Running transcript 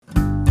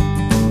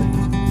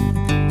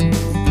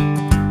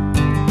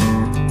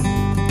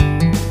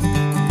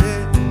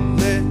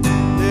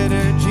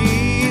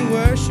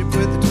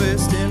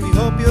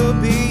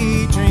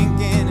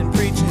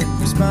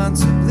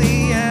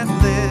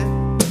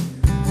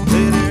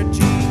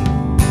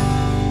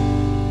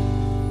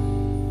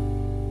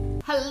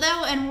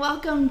Hello and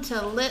welcome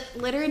to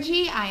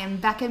Liturgy. I am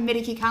Becca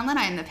Middicky-Conlon.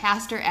 I am the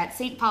pastor at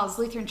St. Paul's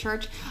Lutheran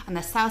Church on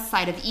the south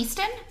side of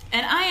Easton.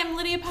 And I am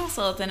Lydia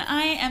Posselt, and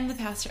I am the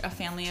pastor of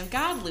Family of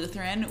God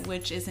Lutheran,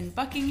 which is in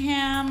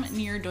Buckingham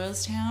near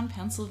Doylestown,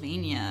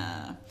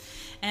 Pennsylvania.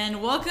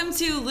 And welcome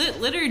to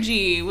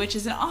Liturgy, which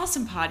is an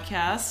awesome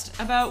podcast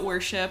about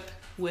worship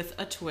with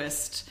a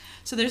twist.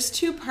 So there's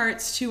two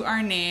parts to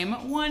our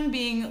name, one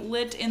being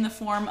lit in the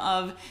form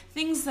of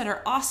things that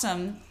are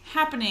awesome,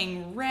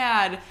 happening,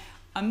 rad,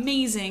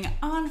 amazing,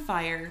 on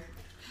fire.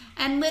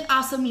 And lit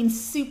also means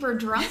super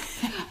drunk,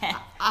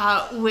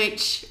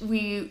 which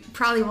we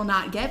probably will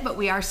not get, but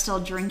we are still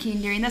drinking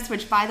during this,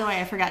 which, by the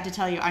way, I forgot to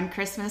tell you, on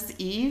Christmas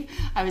Eve,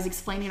 I was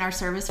explaining our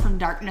service from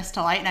darkness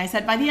to light, and I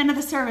said, by the end of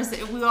the service,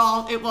 it will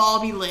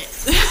all be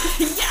lit.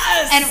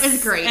 Yes! And it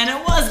was great. And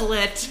it was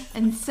lit.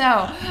 And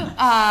so,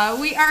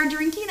 we are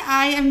drinking.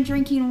 I am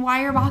drinking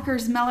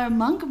Weyerbacher's Mellow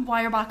Monk.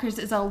 Weyerbacher's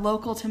is a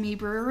local to me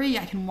brewery.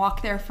 I can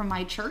walk there from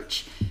my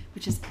church,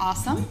 which is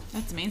awesome.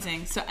 That's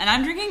amazing. So, and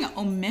I'm drinking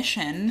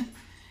Omission,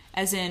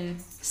 as in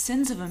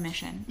sins of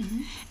omission.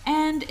 Mm-hmm.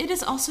 And it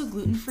is also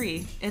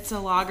gluten-free. It's a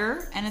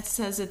lager, and it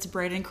says it's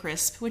bright and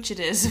crisp, which it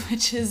is,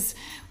 which is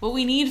what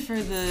we need for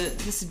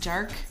this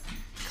dark,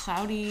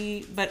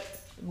 cloudy, but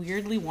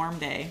weirdly warm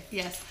day.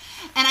 Yes.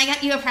 And I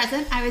got you a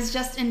present. I was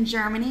just in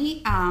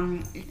Germany.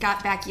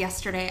 Got back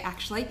yesterday,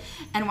 actually.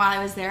 And while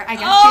I was there, I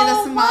got you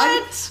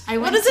this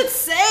mug. What does it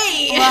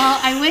say? Well,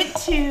 I went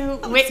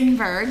to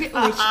Wittenberg, which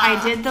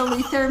I did the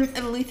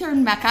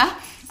Lutheran Mecca.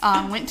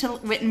 Went to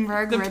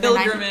Wittenberg. The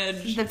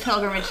pilgrimage. The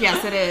pilgrimage,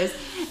 yes, it is.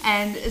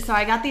 And so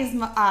I got these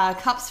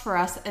cups for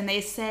us, and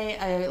they say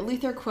a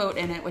Luther quote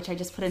in it, which I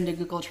just put into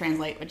Google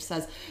Translate, which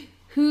says,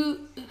 "Who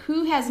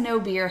has no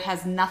beer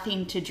has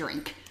nothing to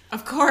drink."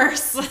 Of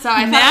course. So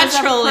I thought it was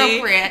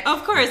appropriate.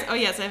 Of course. Oh,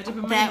 yes, I have to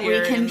put my that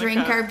beer we can in the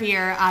drink cup. our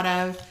beer out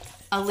of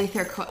a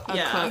Luther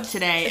quote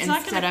today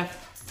instead of...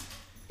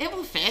 It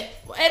will fit.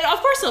 And of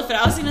course it'll fit.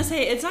 I was going to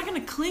say, it's not going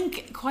to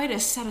clink quite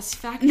as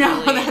satisfactorily.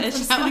 No, it's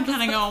just going to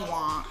kind of go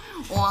wah,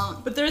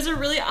 wah. But there's a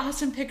really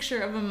awesome picture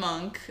of a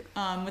monk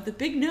with a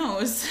big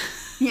nose.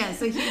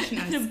 Yes, a huge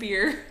nose. And a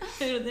beer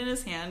in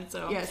his hand.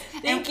 So yes.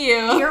 Thank you.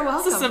 You're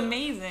welcome. This is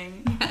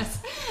amazing. Yes.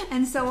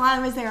 And so while I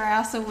was there, I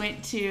also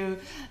went to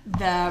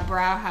the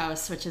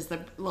Brauhaus, which is the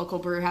local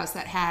brew house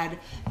that had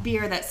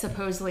beer that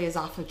supposedly is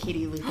off of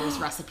Katie Luther's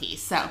recipe.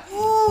 So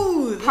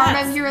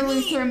part of your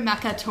Lutheran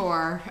Mecca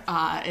tour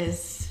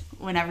is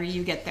whenever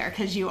you get there,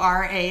 because you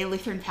are a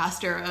Lutheran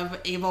pastor of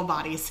able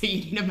bodies, so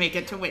you need to make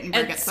it to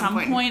Wittenberg at some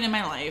point in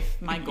my life.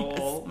 My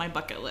goal, my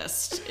bucket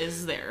list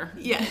is there.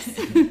 Yes.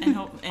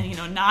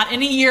 and not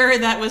in a year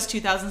that was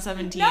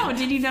 2017. No,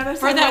 did you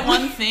notice for that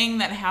one thing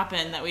that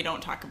happened that we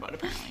don't talk about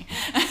apparently?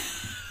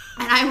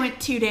 And I went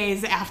 2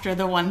 days after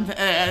the one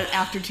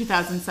after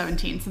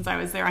 2017, since I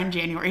was there on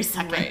January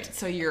 2nd. Right,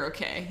 so you're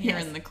okay. You're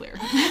in the clear.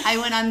 I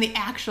went on the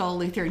actual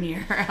Lutheran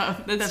year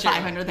of the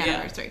 500th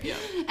anniversary. Yeah.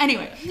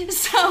 Anyway,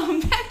 so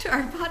back to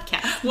our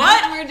podcast.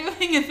 What? We're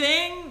doing a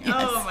thing? Yes.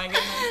 Oh my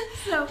goodness.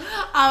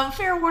 So,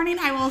 fair warning,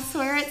 I will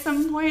swear at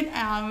some point.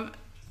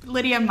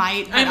 Lydia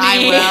might, but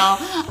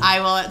I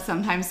will at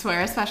some time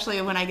swear,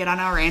 especially when I get on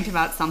a rant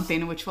about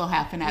something, which will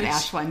happen at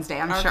Ash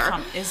Wednesday, I'm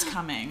sure. Is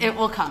coming. It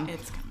will come.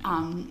 It's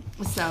coming.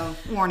 So,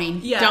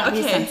 warning, don't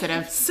be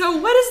sensitive. So,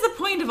 what is the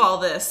point of all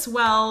this?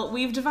 Well,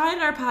 we've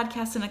divided our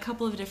podcast in a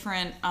couple of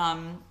different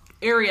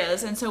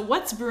areas, and so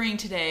what's brewing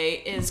today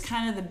is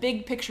kind of the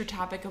big picture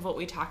topic of what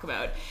we talk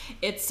about.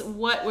 It's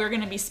what we're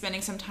going to be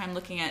spending some time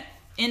looking at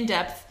in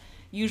depth.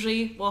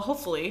 Usually, well,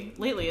 hopefully,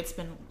 lately it's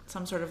been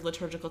some sort of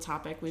liturgical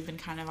topic. We've been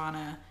kind of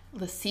on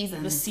the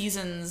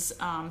seasons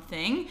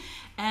thing.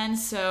 And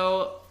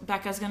so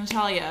Becca's going to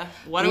tell you,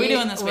 what are we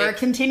doing this week? We're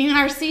continuing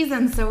our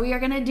season, so we are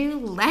going to do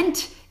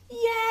Lent. Yay!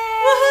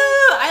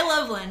 Woohoo! I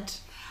love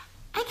Lent.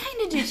 I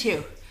kind of do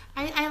too.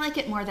 I like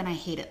it more than I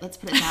hate it. Let's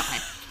put it that way.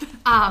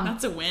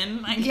 That's a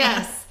win, I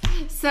guess.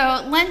 Yes.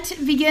 So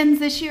Lent begins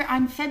this year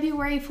on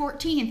February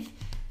 14th.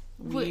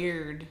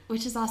 Weird.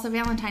 Which is also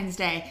Valentine's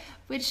Day,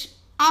 which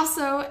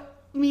also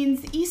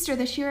means Easter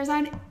this year is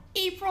on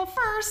April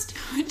 1st.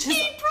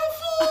 April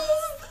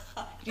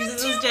Fools!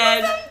 Jesus is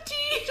dead.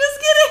 Just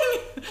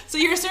kidding. So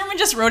your sermon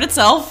just wrote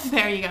itself.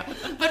 There you go.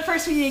 But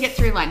first we need to get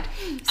through Lent.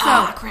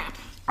 So, crap.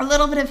 A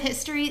little bit of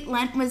history.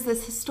 Lent was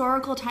this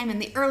historical time in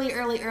the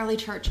early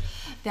church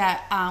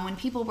that when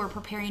people were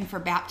preparing for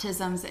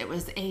baptisms, it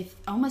was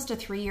almost a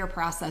 3-year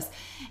process.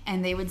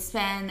 And they would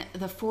spend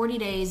the 40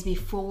 days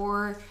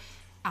before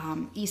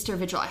Easter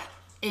Vigil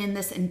in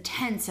this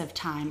intensive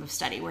time of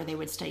study where they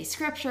would study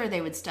scripture, they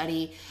would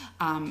study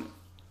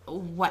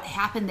what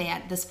happened.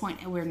 At this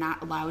point, we're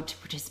not allowed to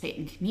participate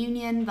in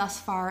communion thus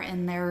far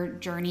in their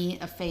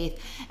journey of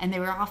faith, and they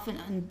were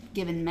often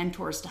given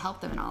mentors to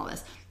help them in all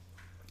this.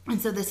 And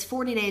so this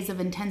 40 days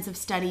of intensive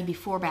study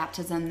before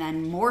baptism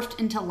then morphed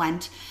into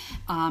Lent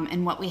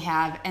and what we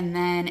have. And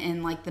then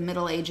in like the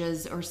Middle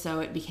Ages or so,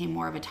 it became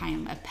more of a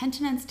time of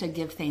penitence to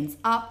give things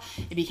up.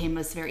 It became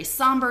this very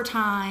somber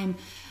time.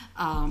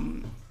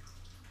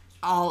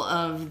 all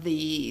of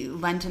the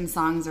Lenten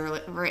songs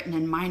are written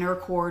in minor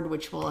chord,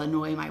 which will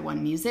annoy my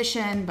one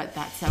musician, but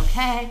that's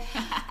okay.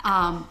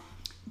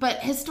 But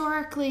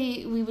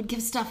historically, we would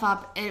give stuff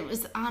up. It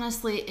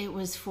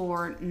was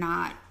for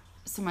not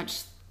so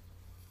much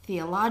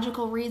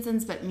theological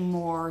reasons, but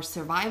more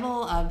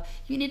survival of,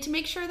 you need to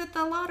make sure that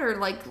the larder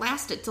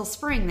lasted till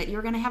spring, that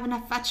you're going to have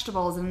enough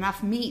vegetables and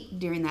enough meat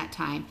during that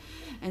time.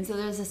 And so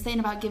there's this thing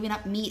about giving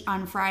up meat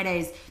on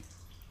Fridays,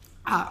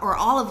 or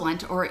all of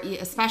Lent, or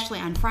especially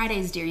on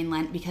Fridays during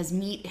Lent, because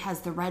meat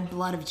has the red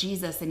blood of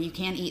Jesus, and you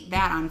can't eat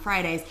that on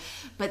Fridays.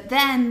 But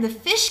then the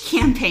fish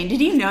campaign, did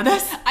you know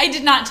this? I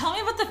did not. Tell me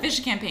about the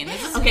fish campaign.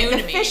 This is okay, new the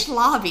to me. fish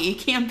lobby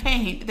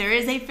campaign, there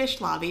is a fish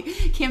lobby,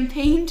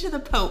 campaigned to the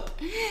Pope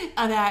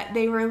that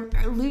they were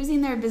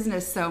losing their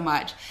business so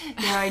much.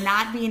 They were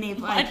not being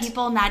able,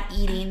 people not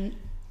eating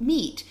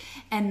meat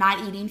and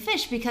not eating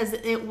fish, because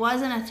it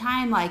wasn't a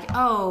time like,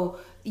 oh,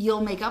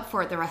 you'll make up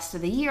for it the rest of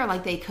the year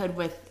like they could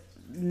with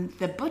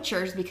the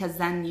butchers, because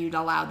then you'd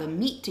allow the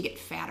meat to get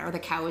fatter, the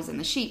cows and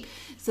the sheep.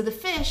 So the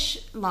fish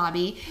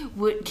lobby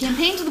would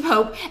campaign to the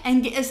Pope,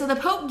 and so the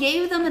Pope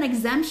gave them an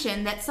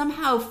exemption that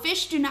somehow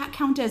fish do not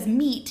count as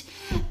meat.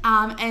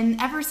 And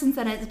ever since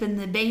then, it's been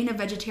the bane of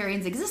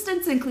vegetarians'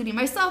 existence, including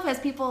myself, as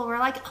people were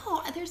like,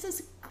 oh, there's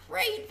this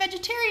great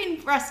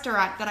vegetarian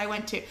restaurant that I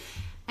went to.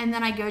 And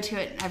then I go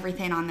to it, and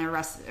everything on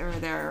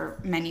their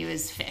menu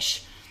is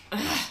fish.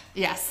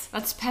 Yes.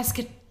 That's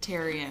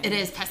pescatarian. It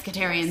is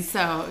pescatarian,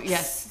 so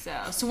yes.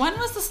 So when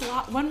was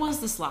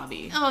this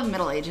lobby? Oh,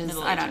 Middle Ages.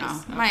 I don't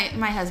know. Okay.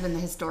 My husband,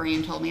 the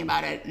historian, told me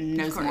about it and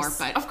knows more.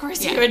 But of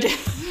course you would.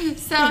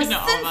 So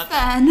since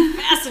then,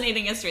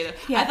 fascinating history though.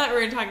 Yeah. I thought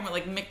we were talking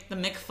about the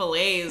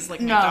McFillets, no.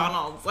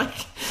 McDonald's,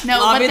 no,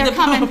 but they're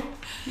coming.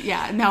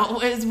 Yeah,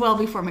 no, it was well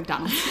before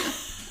McDonald's.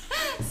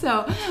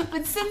 So,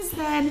 but since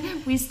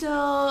then, we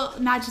still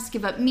not just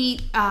give up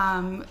meat,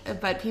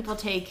 but people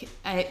take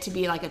it to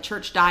be like a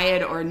church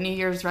diet or New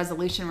Year's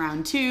resolution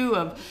round 2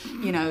 of,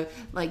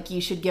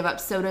 you should give up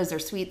sodas or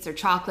sweets or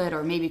chocolate,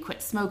 or maybe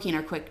quit smoking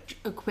or quit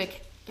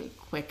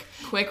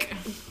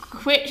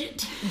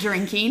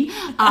drinking.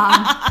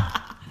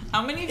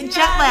 How many?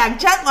 Jet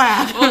lag.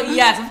 Well,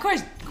 yes, of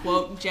course.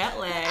 Quote, jet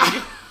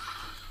lag.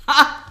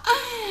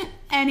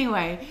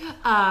 Anyway,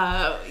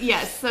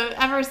 yes, so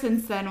ever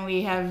since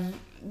then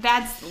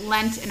that's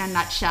Lent in a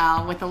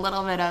nutshell, with a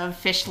little bit of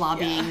fish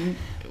lobbying,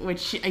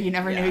 which you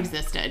never knew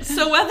existed.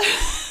 So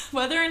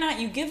whether or not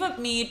you give up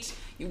meat,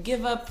 you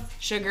give up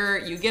sugar,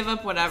 you give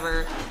up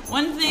whatever,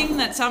 one thing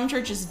that some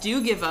churches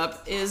do give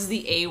up is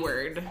the A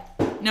word.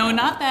 No,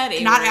 not that A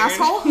word. Not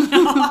asshole?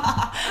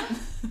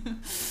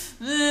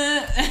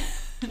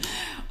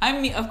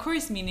 No. Of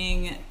course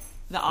meaning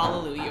the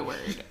Alleluia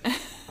word.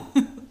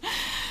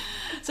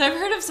 So I've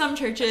heard of some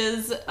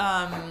churches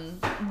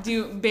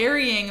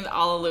burying the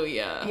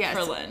Alleluia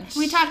for Lent.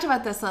 We talked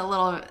about this a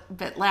little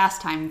bit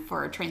last time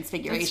for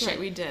Transfiguration. That's right,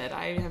 we did.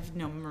 I have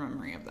no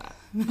memory of that.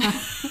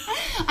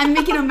 I'm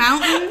making a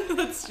mountain.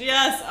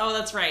 Yes. Oh,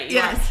 that's right.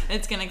 Yes.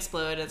 It's going to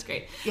explode. That's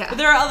great. Yeah. But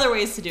there are other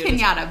ways to do it.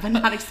 Pinata, but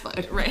not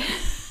explode. Right.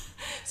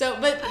 So,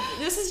 but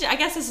this is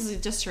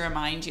just to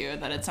remind you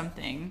that it's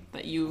something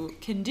that you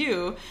can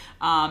do.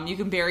 You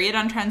can bury it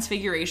on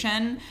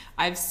Transfiguration.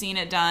 I've seen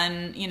it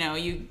done,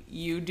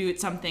 you do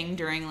something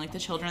during the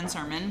children's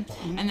sermon.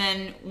 Mm-hmm. And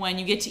then when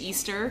you get to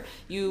Easter,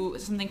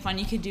 something fun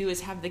you could do is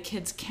have the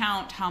kids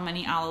count how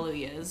many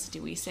Alleluias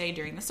do we say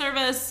during the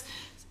service,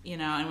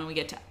 and when we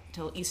get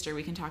till Easter,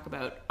 we can talk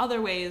about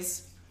other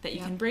ways that you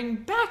can bring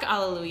back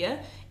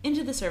Alleluia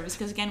into the service.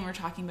 Because again, we're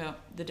talking about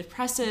the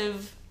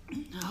depressive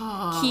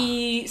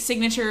key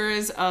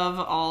signatures of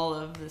all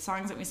of the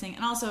songs that we sing,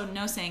 and also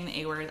no saying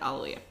the A word,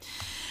 Alleluia.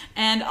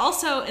 And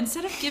also,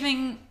 instead of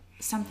giving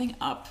something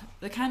up,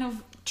 the kind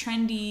of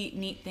trendy,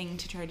 neat thing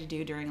to try to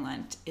do during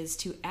Lent is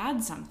to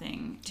add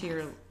something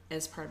to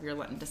as part of your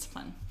Lenten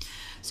discipline.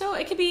 So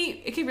it could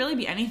really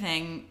be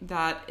anything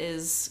that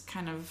is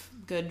kind of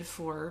good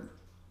for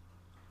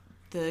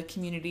the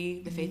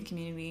community, the faith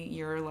community,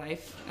 your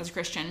life as a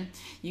Christian.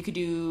 You could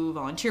do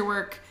volunteer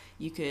work.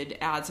 You could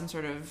add some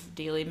sort of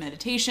daily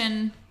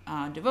meditation,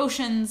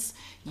 devotions.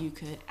 You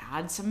could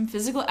add some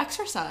physical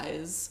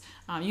exercise.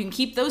 You can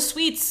keep those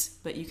sweets,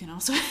 but you can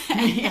also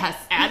add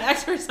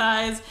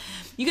exercise.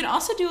 You can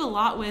also do a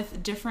lot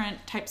with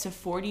different types of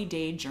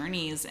 40-day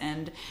journeys,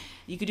 and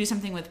you could do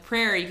something with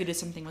prayer. You could do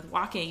something with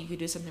walking. You could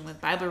do something with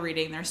Bible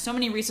reading. There's so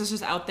many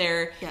resources out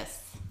there.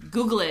 Yes.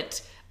 Google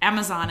it,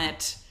 Amazon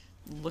it.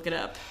 Look it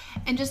up.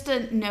 And just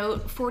a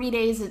note, 40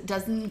 days, it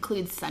doesn't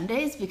include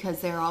Sundays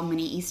because they're all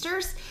mini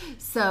Easters,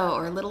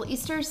 or little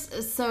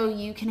Easters, so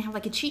you can have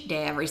a cheat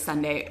day every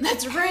Sunday.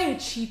 That's right, a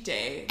cheat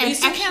day. And you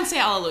still can't say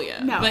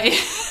Alleluia. No. But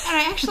And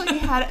I actually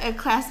had a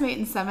classmate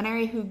in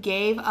seminary who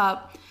gave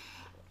up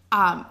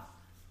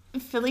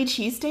Philly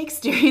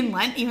cheesesteaks during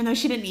Lent, even though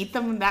she didn't eat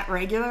them that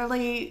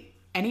regularly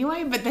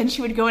anyway, but then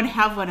she would go and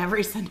have one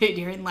every Sunday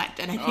during Lent.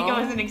 And I think it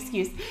was an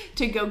excuse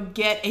to go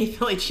get a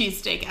Philly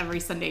cheesesteak every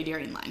Sunday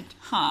during Lent.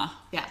 Huh.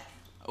 Yeah.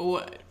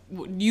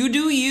 You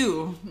do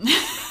you.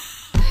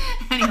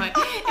 Anyway,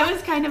 it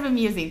was kind of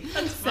amusing.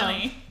 That's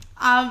funny.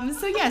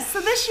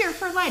 So this year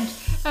for Lent,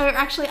 or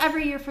actually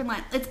every year for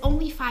Lent, it's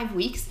only 5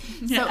 weeks.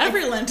 Yeah, so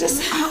every Lent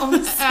is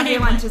every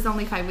Lent is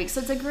only 5 weeks.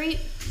 So it's a great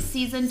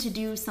season to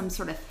do some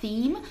sort of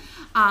theme.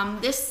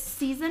 This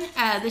season,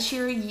 this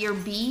year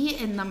B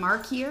in the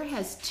Mark year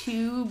has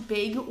 2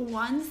 big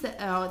ones,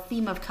 a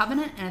theme of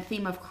covenant and a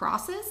theme of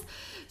crosses.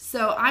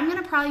 So I'm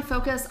going to probably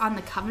focus on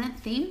the covenant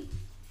theme,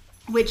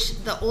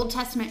 which the Old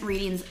Testament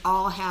readings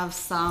all have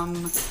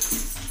some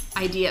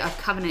idea of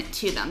covenant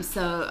to them.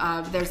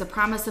 So there's a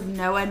promise of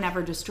Noah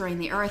never destroying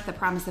the earth. The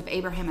promise of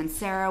Abraham and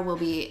Sarah will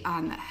be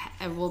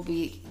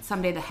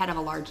someday the head of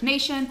a large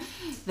nation.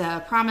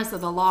 The promise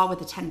of the law with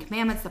the 10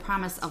 commandments. The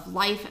promise of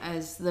life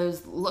as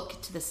those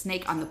look to the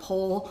snake on the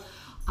pole.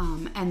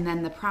 And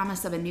then the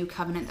promise of a new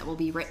covenant that will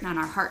be written on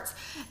our hearts.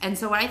 And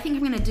so what I think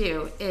I'm going to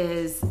do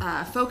is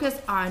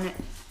focus on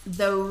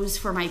those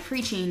for my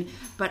preaching,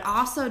 but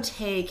also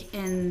take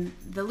in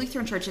the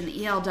Lutheran Church in the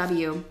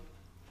ELW,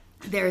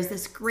 there's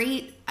this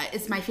great,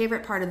 it's my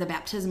favorite part of the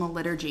baptismal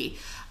liturgy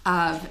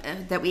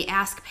that we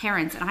ask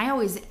parents. And I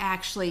always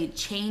actually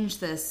change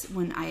this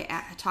when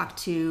I talk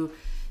to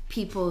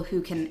people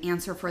who can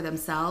answer for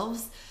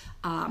themselves,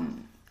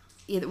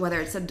 either whether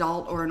it's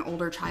adult or an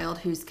older child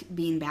who's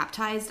being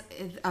baptized,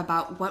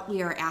 about what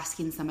we are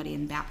asking somebody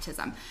in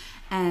baptism.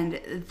 And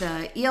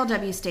the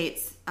ELW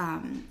states,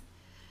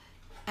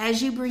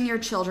 as you bring your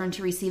children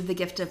to receive the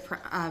gift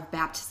of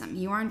baptism,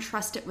 you are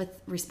entrusted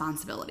with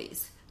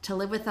responsibilities to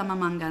live with them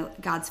among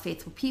God's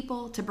faithful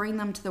people, to bring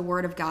them to the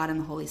Word of God and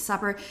the Holy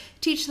Supper,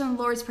 teach them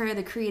the Lord's Prayer,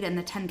 the Creed, and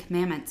the 10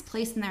 Commandments,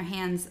 place in their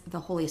hands the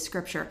Holy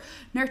Scripture,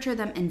 nurture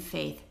them in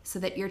faith, so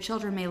that your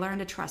children may learn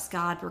to trust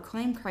God,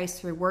 proclaim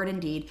Christ through word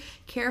and deed,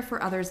 care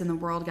for others in the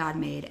world God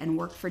made, and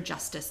work for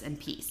justice and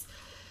peace.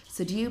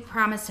 So do you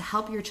promise to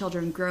help your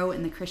children grow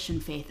in the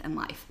Christian faith and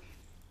life?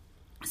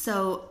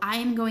 So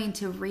I'm going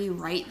to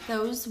rewrite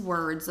those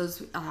words,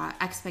 those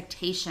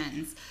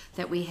expectations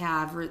that we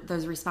have,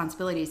 those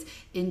responsibilities,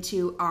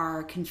 into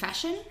our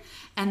confession,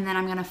 and then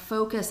I'm going to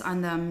focus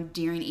on them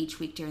during each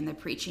week during the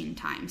preaching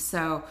time.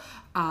 So,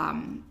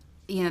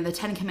 the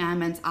 10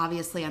 Commandments,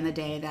 obviously on the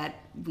day that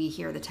we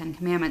hear the 10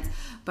 Commandments,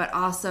 but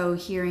also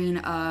hearing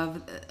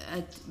of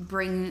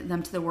bring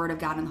them to the Word of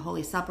God and the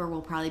Holy Supper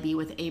will probably be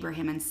with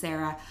Abraham and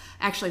Sarah.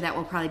 Actually, that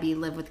will probably be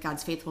live with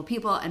God's faithful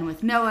people. And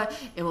with Noah,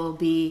 it will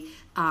be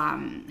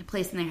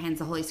placed in their hands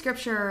the Holy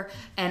Scripture.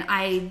 And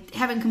I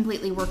haven't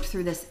completely worked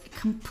through this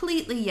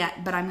completely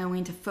yet, but I'm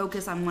going to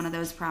focus on one of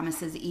those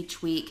promises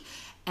each week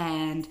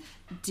and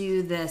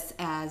do this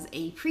as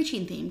a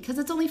preaching theme because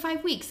it's only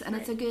 5 weeks and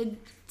it's a good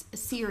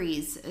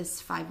series,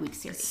 is 5-week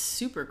series.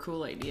 Super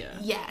cool idea.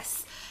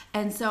 Yes.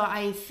 And so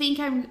I think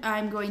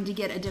I'm going to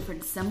get a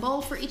different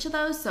symbol for each of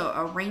those. So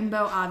a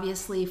rainbow,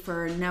 obviously,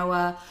 for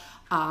Noah.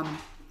 I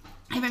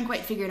haven't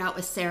quite figured out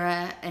with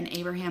Sarah and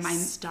Abraham.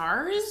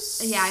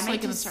 Stars? Yeah, I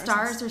might do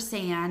stars or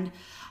sand.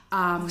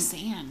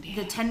 Sand, yeah.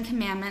 The 10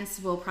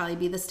 Commandments will probably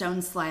be the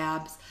stone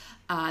slabs.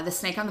 The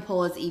snake on the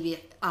pole is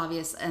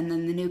obvious, and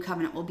then the new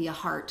covenant will be a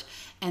heart.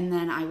 And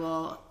then I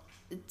will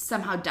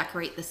somehow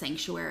decorate the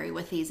sanctuary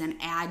with these and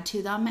add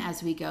to them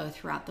as we go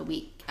throughout the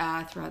week,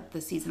 throughout the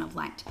season of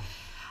Lent.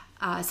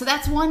 So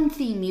that's one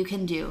theme you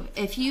can do.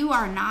 If you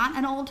are not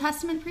an Old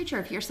Testament preacher,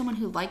 if you're someone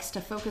who likes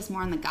to focus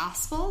more on the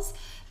Gospels,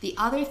 the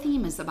other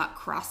theme is about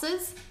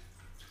crosses.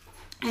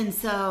 And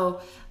so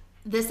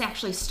this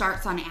actually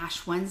starts on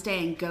Ash Wednesday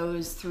and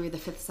goes through the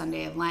 5th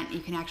Sunday of Lent.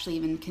 You can actually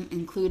even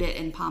include it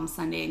in Palm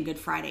Sunday and Good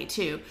Friday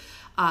too,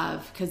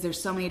 because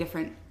there's so many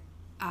different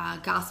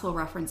gospel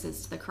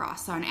references to the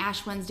cross. So on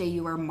Ash Wednesday,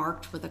 you are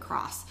marked with a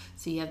cross.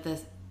 So you have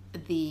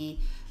the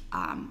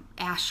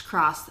ash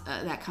cross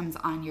that comes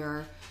on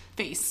your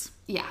face.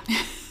 Yeah,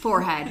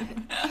 forehead.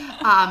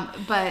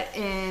 But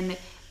in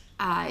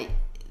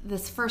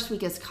this first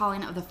week is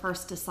calling of the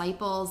first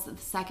disciples. The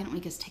second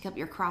week is take up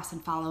your cross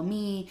and follow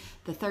me.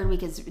 The third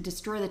week is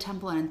destroy the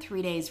temple and in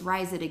 3 days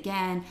rise it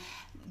again.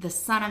 The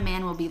Son of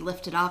Man will be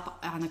lifted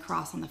up on the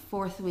cross on the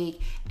 4th week.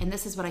 And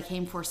this is what I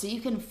came for. So you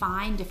can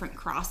find different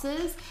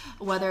crosses,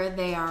 whether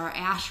they are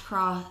ash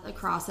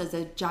crosses,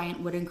 a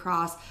giant wooden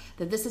cross.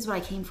 That this is what I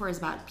came for is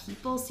about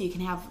people. So you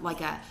can have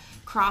like a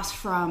cross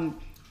from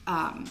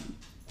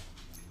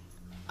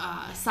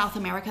South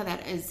America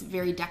that is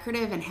very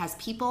decorative and has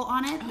people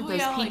on it.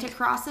 Those painted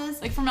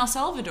crosses. Like from El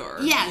Salvador.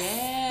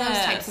 Yes,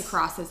 those types of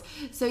crosses.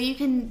 So you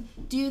can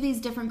do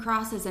these different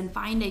crosses and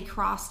find a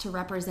cross to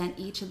represent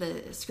each of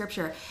the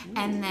scripture. Ooh.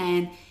 And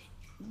then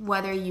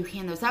whether you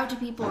hand those out to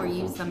people or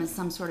use them as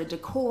some sort of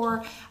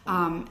decor,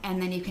 and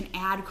then you can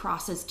add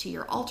crosses to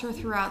your altar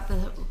throughout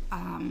the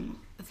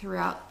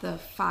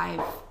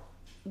 5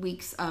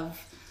 weeks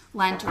of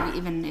Lent, or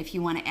even if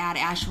you want to add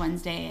Ash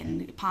Wednesday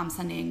and Palm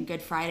Sunday and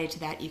Good Friday to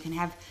that, you can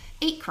have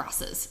 8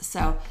 crosses.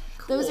 So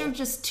cool. Those are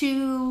just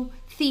 2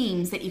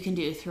 themes that you can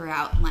do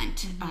throughout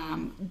Lent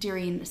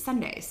during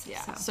Sundays.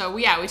 Yeah. So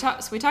we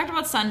talked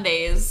about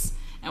Sundays,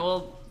 and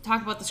we'll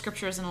talk about the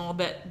scriptures in a little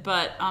bit,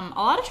 but a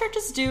lot of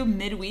churches do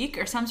midweek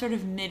or some sort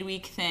of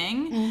midweek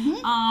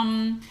thing.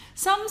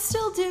 Some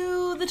still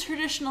do the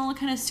traditional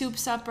kind of soup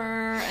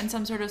supper and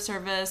some sort of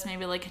service,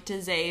 maybe like a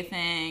Taizé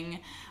thing.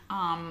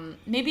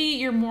 Maybe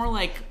you're more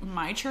like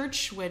my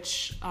church,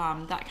 which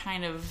that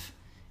kind of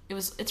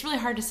it's really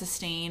hard to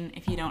sustain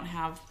if you don't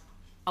have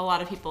a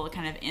lot of people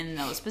kind of in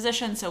those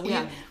positions. So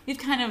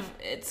it's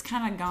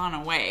kind of gone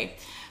away.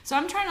 So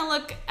I'm trying to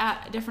look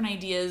at different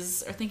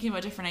ideas or thinking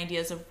about different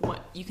ideas of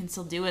what you can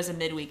still do as a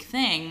midweek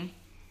thing,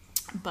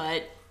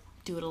 but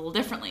do it a little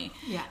differently.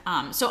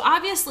 Yeah. So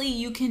obviously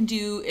you can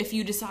do, if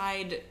you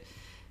decide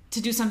to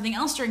do something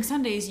else during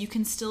Sundays, you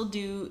can still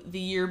do the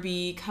Year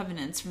B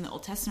covenants from the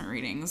Old Testament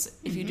readings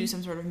if you do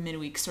some sort of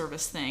midweek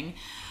service thing.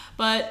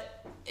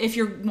 But if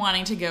you're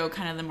wanting to go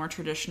kind of the more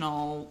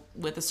traditional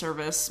with the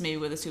service, maybe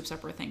with a soup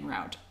supper thing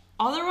route.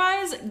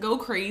 Otherwise, go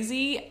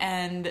crazy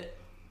and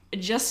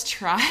just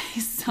try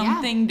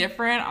something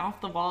different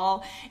off the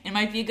wall. It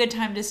might be a good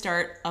time to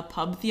start a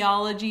pub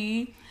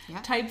theology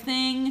type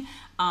thing.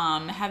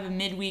 Have a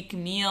midweek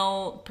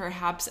meal,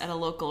 perhaps at a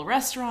local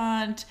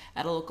restaurant,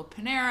 at a local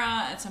Panera,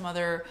 at some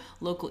other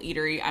local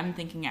eatery. I'm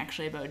thinking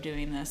actually about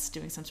doing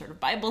some sort of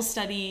Bible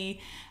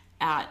study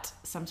at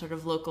some sort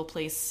of local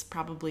place,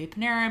 probably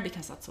Panera,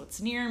 because that's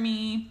what's near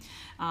me.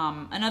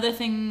 Another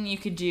thing you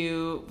could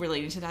do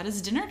relating to that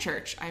is dinner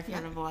church. I've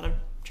heard of a lot of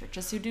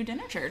churches who do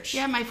dinner church.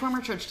 Yeah, my former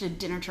church did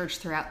dinner church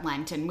throughout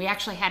Lent, and we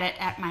actually had it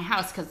at my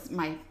house because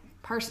my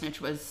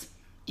parsonage was,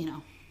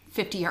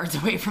 50 yards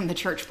away from the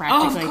church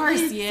practically. Oh, of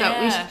course,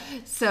 yeah.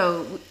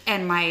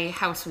 And my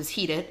house was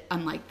heated,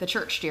 unlike the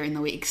church during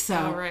the week.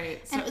 So,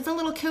 right. And it was a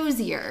little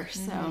cozier.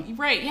 So,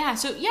 right, yeah.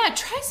 So,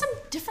 try some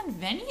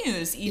different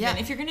venues. Even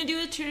if you're going to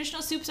do a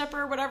traditional soup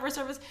supper or whatever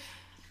service,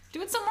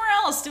 do it somewhere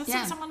else. Do it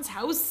at someone's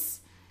house.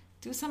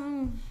 Do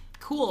some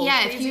cool.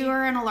 Yeah, crazy. If you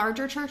are in a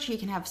larger church, you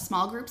can have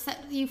small groups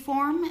that you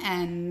form,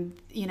 and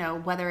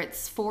whether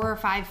it's 4 or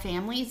 5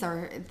 families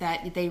or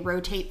that they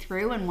rotate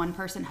through and one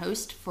person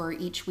hosts for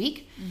each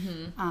week,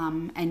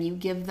 and you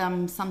give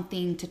them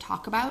something to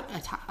talk about,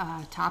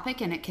 a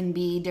topic, and it can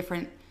be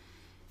different.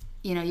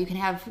 You can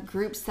have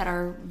groups that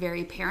are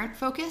very parent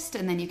focused,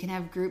 and then you can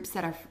have groups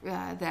that are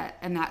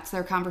and that's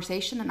their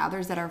conversation, and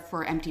others that are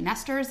for empty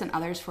nesters, and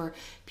others for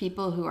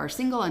people who are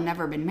single and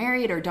never been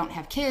married or don't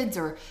have kids,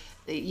 or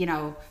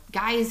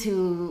guys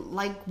who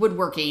like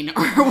woodworking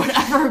or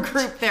whatever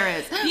group there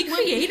is. Be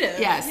creative.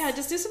 Yes. Yeah,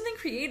 just do something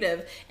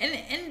creative.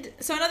 And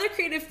so another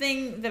creative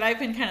thing that I've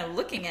been kind of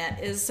looking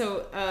at is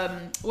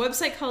a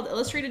website called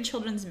Illustrated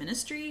Children's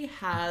Ministry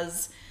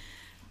has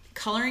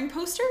coloring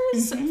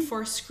posters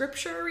for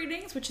scripture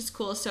readings, which is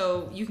cool.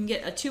 So you can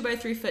get a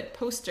 2x3 foot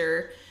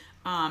poster.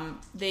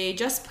 They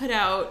just put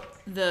out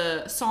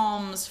the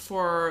Psalms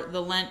for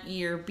the Lent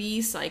Year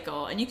B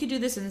cycle, and you could do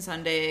this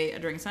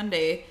during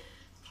Sunday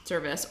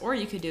service, or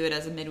you could do it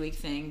as a midweek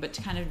thing, but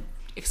to kind of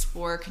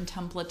explore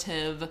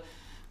contemplative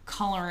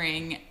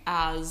coloring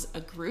as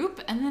a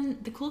group. And then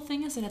the cool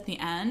thing is that at the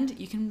end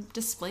you can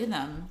display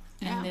them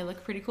and they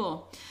look pretty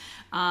cool.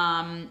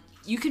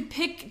 You could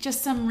pick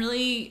just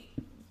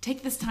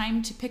take this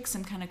time to pick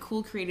some kind of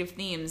cool creative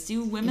themes.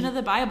 Do women of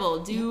the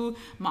Bible, do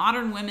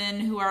modern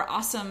women who are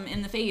awesome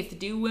in the faith,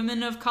 do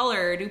women of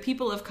color, do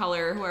people of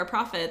color who are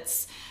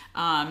prophets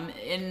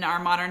in our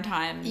modern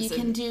times. You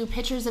can do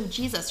pictures of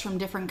Jesus from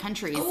different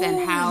countries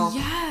and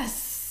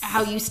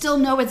how you still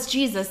know it's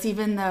Jesus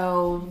even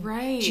though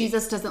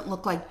Jesus doesn't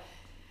look like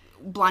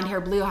blonde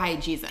hair,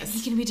 blue-eyed Jesus.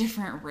 He can be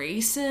different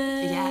races.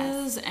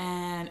 Yes.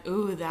 And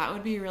that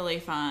would be really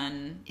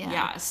fun.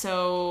 Yeah.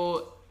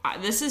 So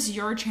this is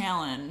your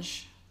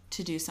challenge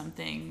to do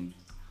something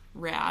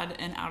rad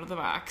and out of the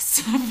box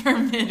for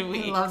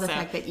midweek. I love the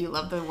fact that you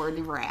love the word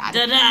rad.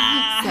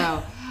 Da-da!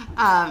 So,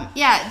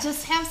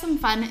 just have some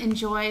fun.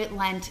 Enjoy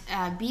Lent.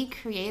 Be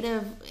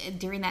creative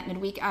during that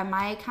midweek.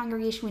 My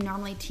congregation, we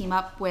normally team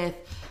up with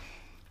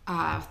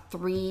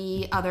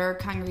 3 other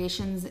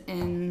congregations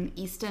in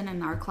Easton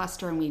in our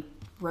cluster, and we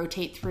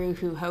rotate through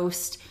who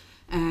host.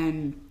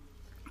 And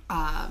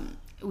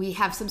we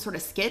have some sort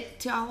of skit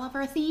to all of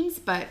our themes,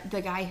 but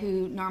the guy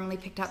who normally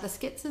picked out the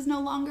skits is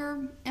no longer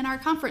in our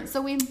conference.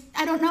 So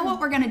I don't know what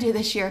we're going to do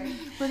this year.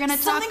 We're going to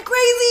talk something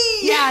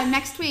crazy. Yeah,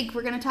 next week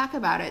we're going to talk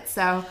about it.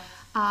 So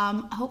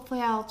hopefully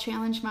I'll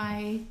challenge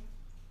my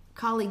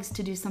colleagues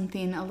to do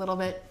something a little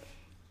bit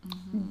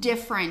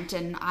different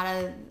and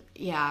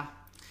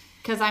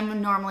because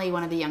I'm normally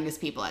one of the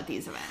youngest people at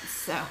these events.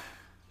 So,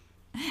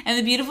 and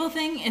the beautiful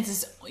thing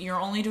is you're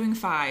only doing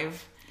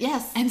 5.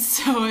 Yes. And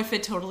so if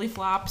it totally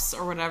flops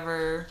or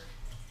whatever.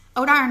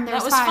 Oh, darn.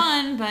 That was 5.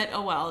 fun, but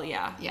oh well,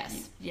 yeah.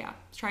 Yes. Yeah.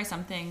 Try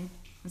something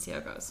and see how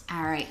it goes.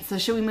 All right. So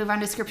should we move on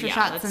to scripture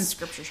shots?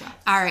 Scripture shots.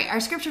 All right. Our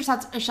scripture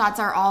shots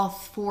are all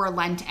for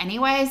Lent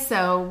anyway.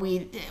 So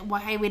we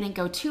didn't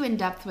go too in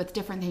depth with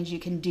different things you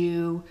can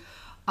do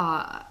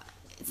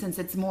since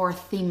it's more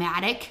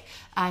thematic.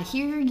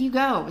 Here you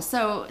go.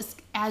 So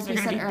as we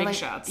said earlier, big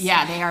shots.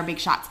 Yeah, they are big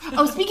shots.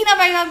 Oh, speaking of,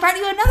 I brought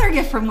you another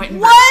gift from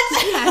Wittenberg.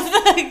 What?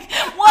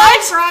 Yes.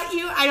 What?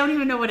 I don't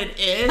even know what it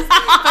is,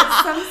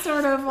 but some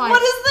sort of like...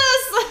 What is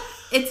this?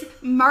 It's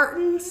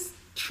Martin's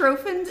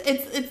Trophins.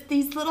 It's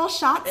these little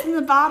shots in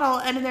the bottle,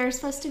 and they're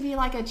supposed to be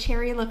like a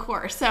cherry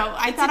liqueur. So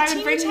I thought I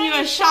would bring you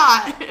a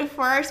shot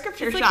for our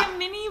scripture shot. It's like a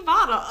mini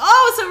bottle.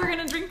 Oh, so we're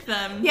going to drink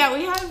them. Yeah,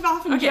 we have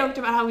often joked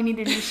about how we need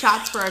to do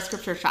shots for our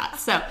scripture shots.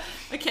 So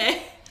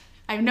okay.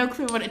 I have no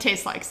clue what it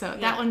tastes like. So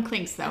that one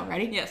clinks, though.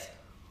 Ready? Yes.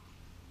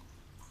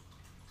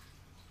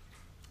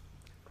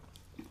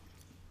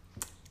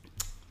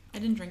 I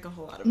didn't drink a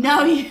whole lot of it.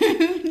 No, you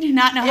do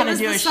not know how to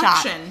do a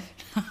suction.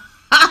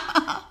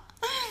 shot.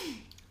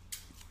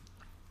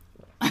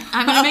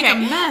 I'm going to make a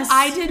mess.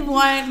 I did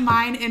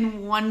mine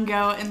in one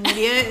go, and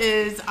Lydia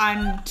is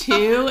on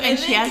 2, and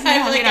she hasn't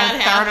even got a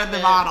third of the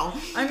bottle.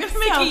 I'm going to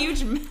make a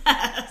huge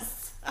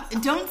mess.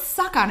 Don't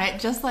suck on it,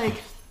 just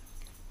like,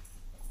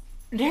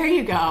 there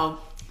you go.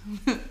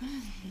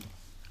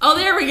 Oh,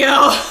 there we go.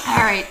 All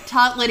right,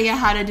 taught Lydia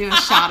how to do a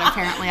shot,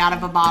 apparently, out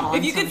of a bottle.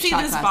 If you could see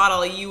this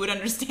bottle, you would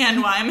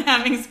understand why I'm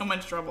having so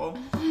much trouble.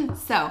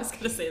 So, I was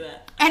going to say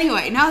that.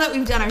 Anyway, now that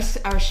we've done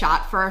our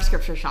shot for our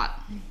scripture shot.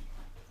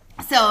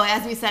 So,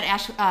 as we said,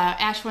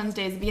 Ash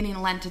Wednesday is the beginning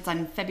of Lent. It's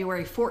on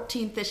February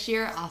 14th this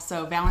year.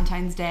 Also,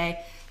 Valentine's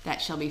Day.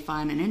 That shall be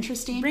fun and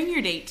interesting. Bring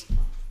your date.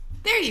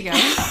 There you go.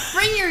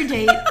 Bring your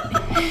date.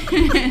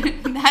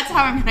 That's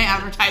how I'm going to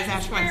advertise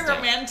Ash Wednesday. Very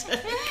romantic.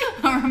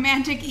 A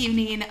romantic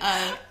evening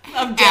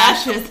of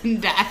death. ashes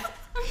and death.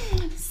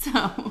 So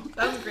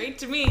that was great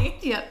to me.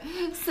 Yep.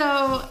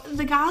 So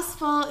the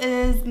gospel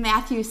is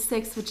Matthew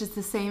 6, which is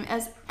the same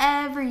as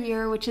every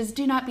year, which is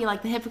do not be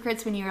like the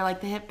hypocrites when you're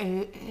like the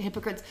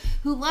hypocrites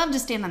who love to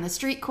stand on the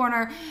street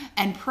corner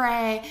and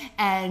pray,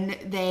 and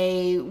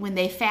when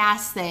they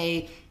fast,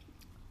 they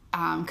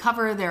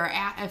cover their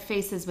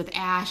faces with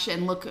ash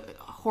and look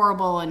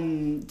horrible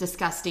and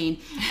disgusting,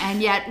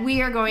 and yet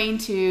we are going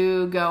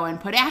to go and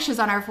put ashes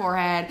on our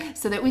forehead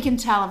so that we can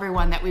tell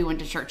everyone that we went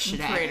to church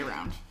today. Parade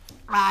around.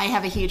 I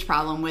have a huge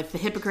problem with the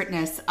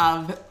hypocriteness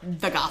of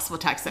the gospel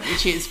text that we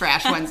choose for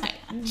Ash Wednesday.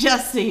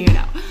 Just so you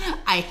know.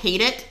 I hate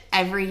it.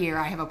 Every year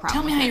I have a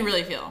problem with it. Tell me how you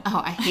really feel.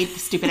 Oh, I hate the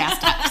stupid ass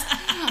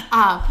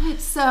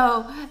text.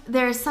 So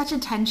there's such a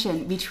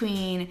tension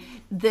between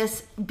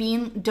this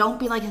don't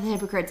be like the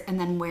hypocrites and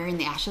then wearing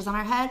the ashes on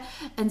our head.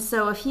 And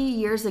so a few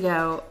years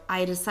ago,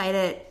 I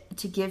decided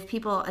to give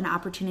people an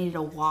opportunity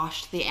to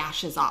wash the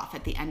ashes off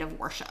at the end of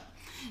worship.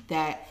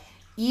 That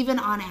even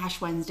on Ash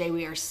Wednesday,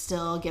 we are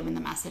still given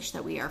the message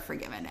that we are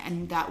forgiven,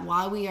 and that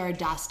while we are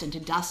dust, and to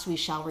dust we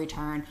shall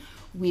return,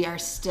 we are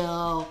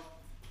still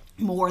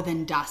more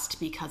than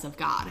dust because of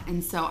God.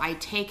 And so I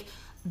take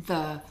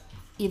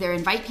either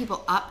invite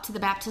people up to the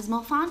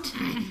baptismal font,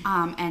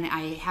 and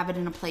I have it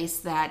in a place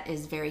that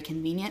is very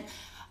convenient.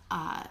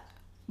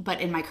 But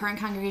in my current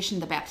congregation,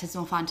 the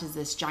baptismal font is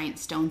this giant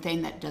stone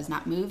thing that does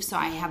not move. So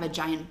I have a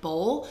giant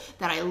bowl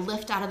that I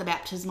lift out of the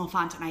baptismal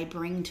font and I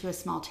bring to a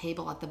small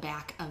table at the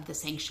back of the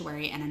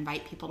sanctuary and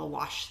invite people to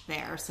wash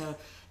there. So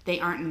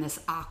they aren't in this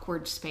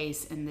awkward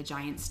space in the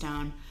giant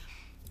stone.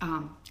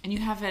 And you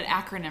have an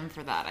acronym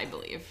for that, I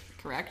believe,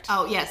 correct?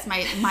 Oh yes,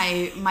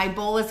 my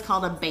bowl is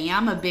called a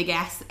BAM, a big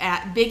ass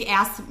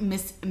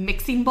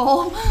mixing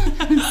bowl.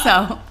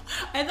 So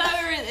I thought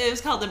it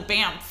was called a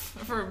BAMF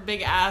for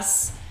big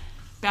ass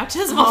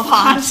baptismal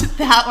font.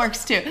 That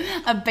works too.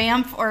 A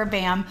BAMF or a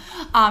BAM.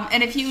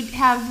 And if you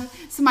have,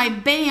 so my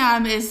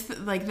BAM is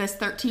like this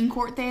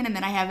 13-quart thing, and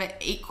then I have an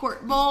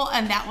 8-quart bowl,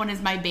 and that one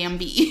is my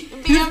Bambi.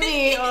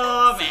 Bambi.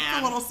 Oh man,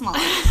 it's a little smaller.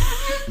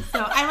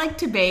 So I like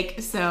to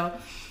bake, so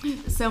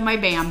my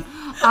BAM.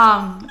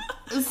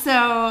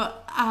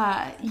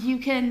 You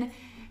can.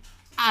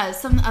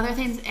 Some other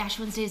things, Ash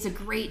Wednesday is a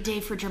great day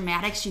for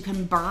dramatics. You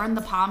can burn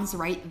the palms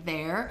right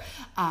there.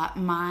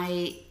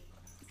 My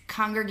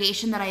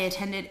congregation that I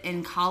attended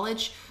in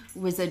college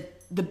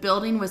the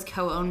building was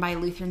co-owned by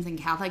Lutherans and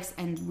Catholics,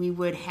 and we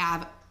would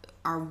have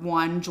our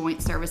one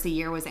joint service a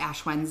year was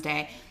Ash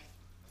Wednesday.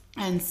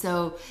 And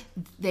so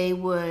they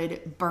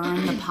would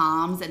burn the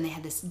palms, and they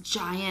had this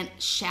giant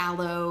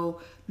shallow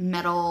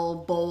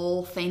metal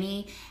bowl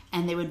thingy,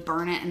 and they would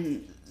burn it,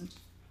 and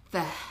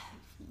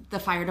the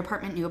fire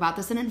department knew about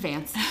this in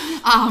advance.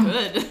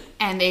 Good.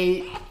 And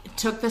they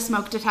took the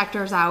smoke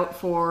detectors out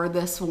for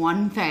this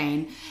one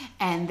thing,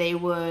 and they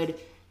would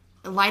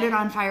light it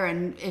on fire.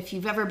 And if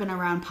you've ever been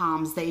around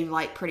palms, they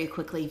light pretty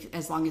quickly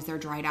as long as they're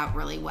dried out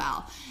really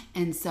well.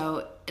 And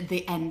so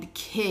the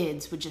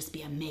kids would just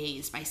be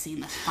amazed by seeing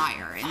this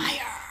fire.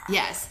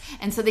 Yes.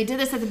 And so they did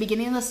this at the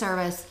beginning of the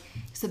service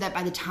so that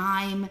by the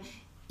time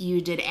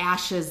you did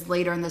ashes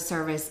later in the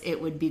service, it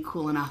would be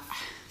cool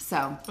enough. So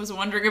I was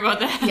wondering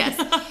about that. Yes.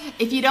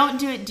 If you don't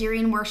do it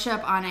during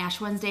worship on Ash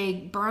Wednesday,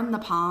 burn the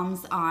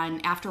palms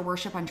after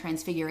worship on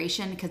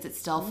Transfiguration, because it's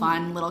still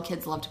fun. Little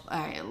kids love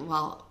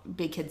to,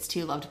 big kids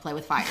too love to play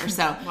with fire.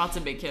 So lots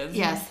of big kids.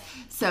 Yes.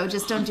 So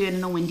just don't do it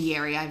in a windy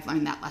area. I've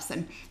learned that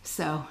lesson.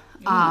 So,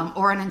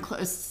 or an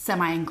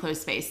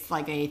semi-enclosed space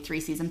like a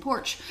 3-season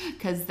porch,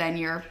 because then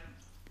your,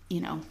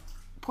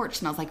 porch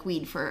smells like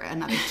weed for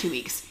another 2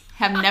 weeks.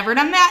 Have never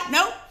done that.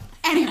 Nope.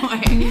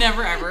 Anyway.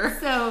 Never ever.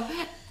 So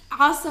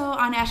Also,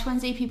 on Ash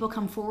Wednesday, people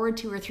come forward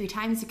 2 or 3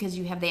 times because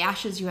you have the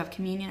ashes, you have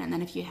communion, and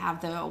then if you have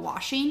the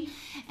washing.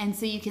 And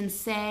so you can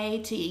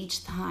say to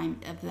each time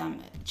of them,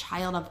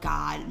 child of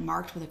God,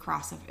 marked with a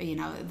cross of,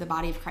 the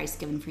body of Christ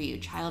given for you.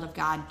 Child of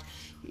God,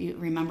 you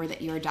remember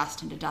that you are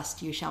dust, and to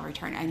dust you shall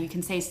return. And you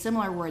can say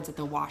similar words at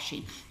the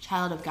washing.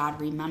 Child of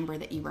God, remember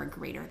that you are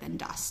greater than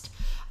dust.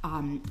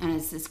 And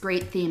it's this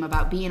great theme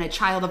about being a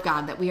child of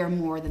God, that we are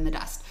more than the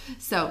dust.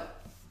 So,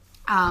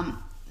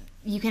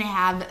 you can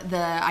have the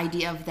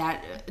idea of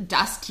that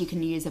dust. You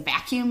can use a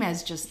vacuum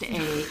as just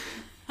a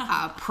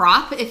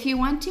prop if you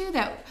want to.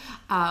 That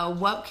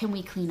what can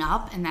we clean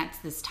up? And that's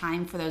this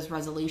time for those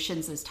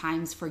resolutions, those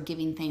times for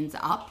giving things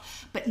up,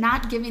 but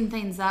not giving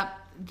things up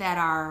that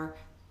are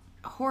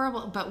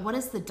horrible. But what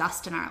is the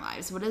dust in our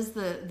lives? What is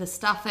the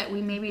stuff that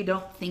we maybe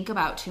don't think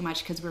about too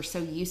much because we're so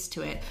used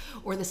to it,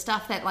 or the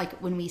stuff that like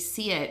when we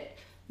see it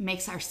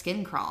makes our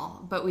skin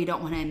crawl, but we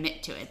don't want to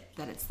admit to it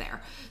that it's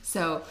there.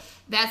 So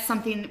that's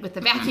something with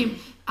the vacuum.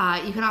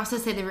 You can also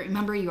say that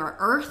remember you are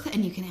earth,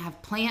 and you can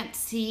have plant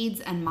seeds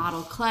and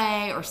model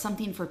clay or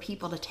something for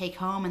people to take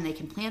home, and they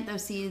can plant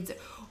those seeds,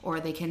 or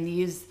they can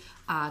use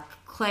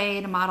clay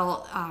to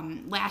model.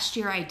 Last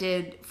year I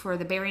did for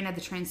the bearing of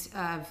the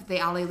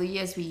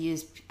Alleluias, we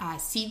used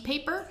seed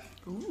paper.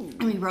 Ooh.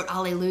 And we wrote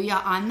Alleluia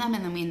on them,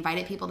 and then we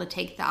invited people to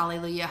take the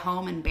Alleluia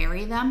home and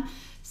bury them.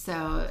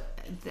 So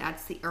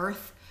that's the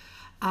earth.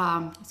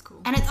 That's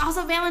cool. And it's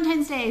also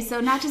Valentine's Day,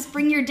 so not just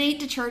bring your date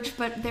to church,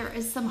 but there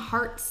is some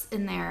hearts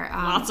in there.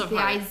 Lots of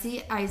hearts.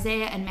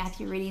 Isaiah and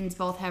Matthew readings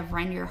both have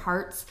rend your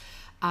hearts.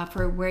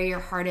 For where your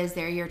heart is,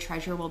 there your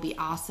treasure will be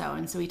also.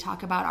 And so we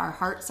talk about our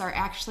hearts are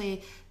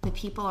actually the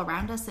people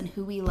around us and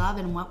who we love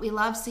and what we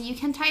love. So you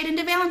can tie it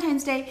into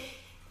Valentine's Day.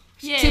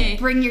 Yay.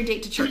 To bring your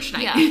date to church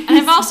night. Yeah, and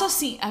I've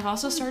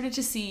also started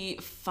to see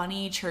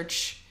funny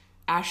church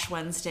Ash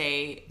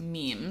Wednesday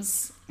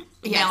memes.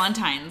 Yes.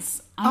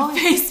 Valentine's on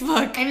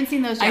Facebook. I haven't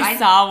seen those yet. I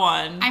saw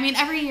one. I mean,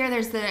 every year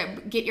there's the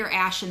get your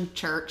ash in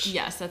church.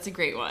 Yes, that's a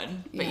great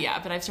one. But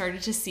but I've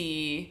started to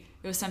see,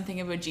 it was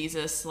something about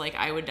Jesus, like,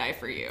 I would die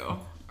for you,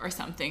 or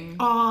something.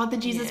 Oh, the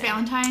Jesus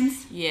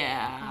Valentines?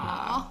 Yeah.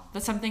 Aww.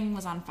 But something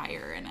was on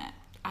fire in it.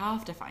 I'll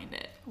have to find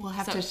it. We'll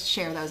have to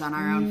share those on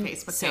our own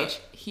Facebook page. So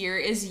here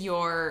is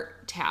your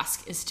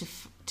task, is to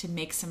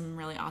make some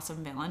really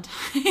awesome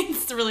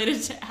Valentines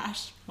related to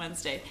Ash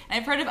Wednesday. And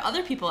I've heard of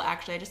other people,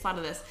 actually, I just thought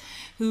of this,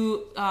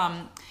 who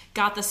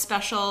got the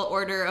special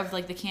order of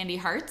like the candy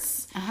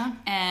hearts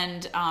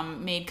and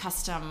made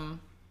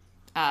custom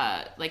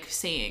like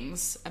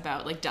sayings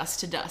about like dust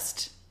to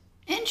dust.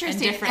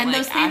 Interesting. And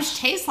those things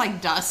taste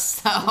like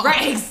dust, so.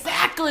 Right,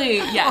 exactly.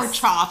 Yes. Or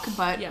chalk,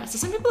 but. Yeah, so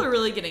some people are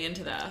really getting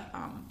into that.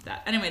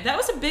 Anyway, that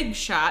was a big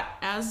shot,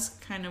 as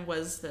kind of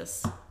was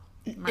this.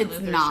 It's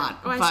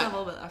not. Oh, I still have a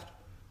little bit left.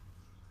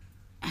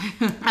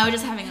 I was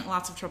just having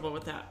lots of trouble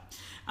with that.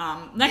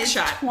 Next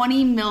shot.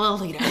 20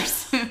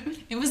 milliliters.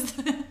 It was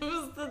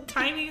the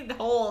tiny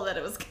hole that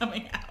it was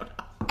coming out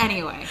of.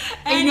 Anyway,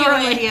 ignore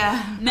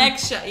Lydia.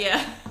 Next shot,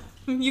 yeah.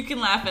 You can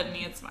laugh at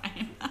me, it's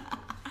fine.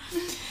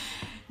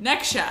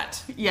 Next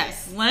shot.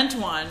 Yes. Lent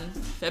 1,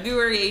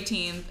 February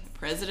 18th,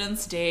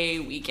 President's Day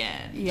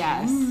weekend.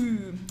 Yes.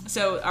 Ooh.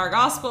 So our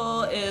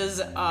gospel is,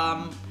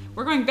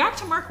 we're going back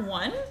to Mark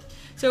 1.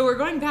 So we're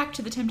going back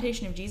to the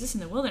temptation of Jesus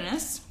in the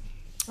wilderness,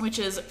 which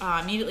is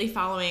immediately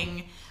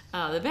following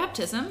the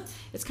baptism.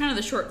 It's kind of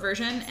the short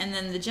version. And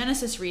then the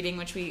Genesis reading,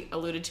 which we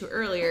alluded to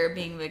earlier,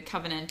 being the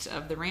covenant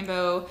of the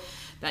rainbow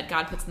that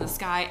God puts in the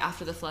sky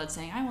after the flood,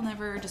 saying, I will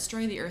never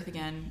destroy the earth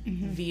again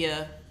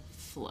via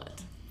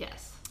flood.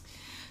 Yes.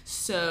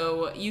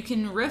 So you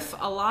can riff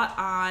a lot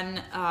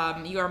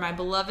on you are my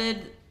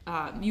beloved,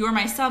 you are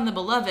my son, the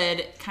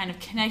beloved, kind of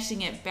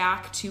connecting it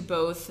back to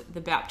both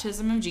the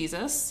baptism of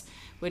Jesus,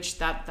 which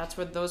that's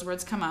where those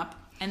words come up.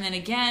 And then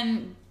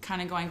again,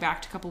 kind of going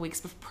back to a couple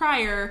weeks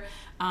prior,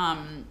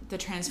 the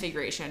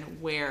Transfiguration,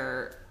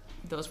 where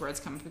those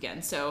words come up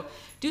again. So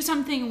do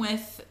something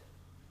with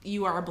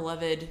you are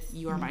beloved,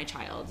 you are my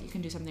child. You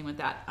can do something with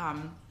that.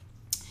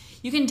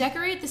 You can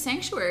decorate the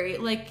sanctuary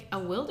like a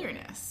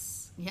wilderness.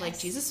 Yes. Like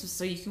Jesus,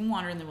 so you can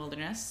wander in the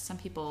wilderness. Some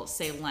people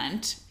say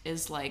Lent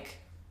is like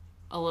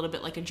a little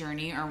bit like a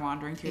journey or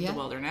wandering through the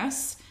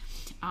wilderness.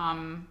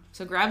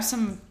 So grab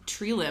some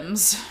tree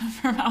limbs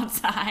from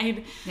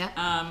outside.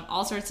 Yeah.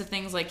 All sorts of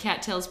things like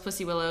cattails,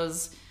 pussy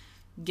willows.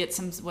 Get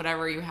some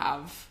whatever you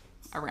have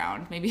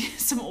around. Maybe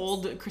some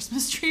old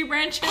Christmas tree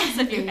branches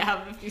if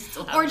you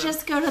still have or them.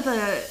 Just go to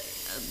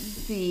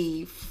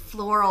the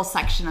floral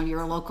section of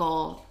your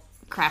local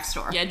craft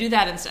store. Yeah, do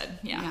that instead.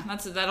 Yeah.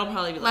 That'll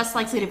probably be less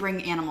likely to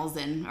bring animals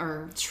in.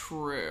 Or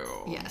true.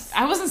 Yes.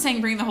 I wasn't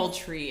saying bring the whole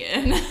tree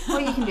in.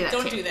 Well, you can do that.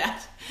 Don't do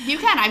that. You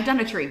can. I've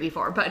done a tree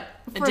before, but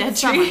for a dead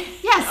summer. Tree.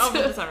 Yes. Oh,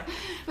 for the summer.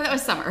 But that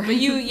was summer. But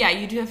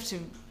you do have to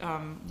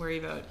worry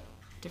about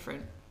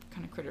different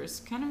kind of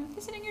critters kind of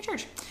visiting your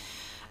church.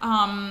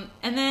 And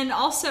then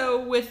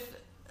also with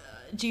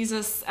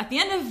Jesus, at the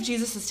end of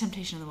Jesus'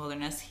 temptation in the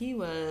wilderness, he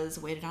was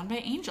waited on by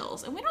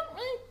angels, and we don't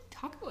really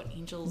talk about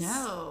angels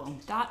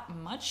that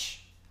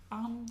much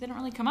they don't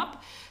really come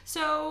up.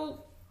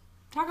 So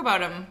talk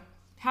about them.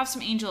 Have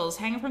some angels.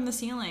 Hang them from the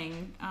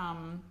ceiling.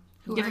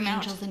 Who give are them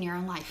angels out. in your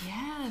own life?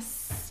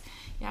 Yes.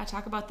 Yeah,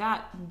 talk about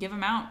that. Give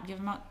them out. Give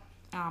them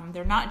out.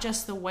 They're not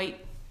just the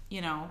white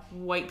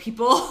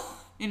people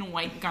in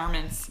white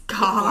garments. With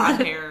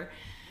blonde hair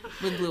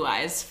with blue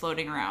eyes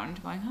floating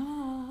around going,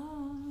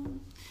 oh.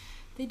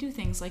 They do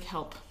things like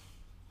help.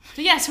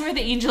 So yes, who are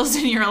the angels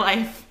in your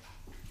life?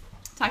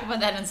 Talk about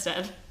that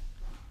instead.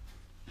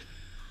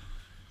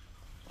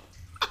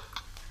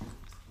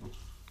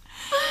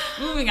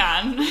 Moving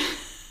on.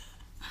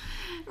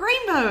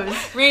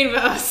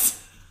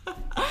 Rainbows.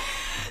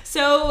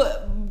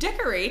 So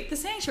decorate the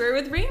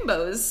sanctuary with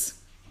rainbows.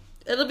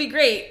 It'll be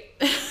great.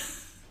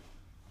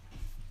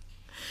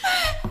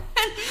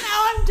 And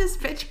now I'm just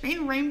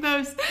picturing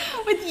rainbows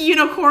with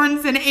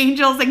unicorns and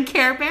angels and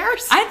Care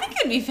Bears. I think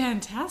it'd be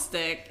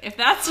fantastic. If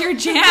that's your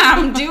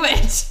jam, do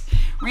it.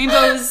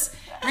 Rainbows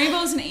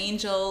and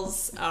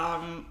angels,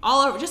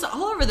 all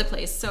over the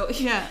place. So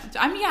yeah,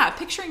 I'm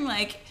picturing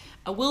like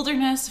a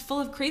wilderness full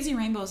of crazy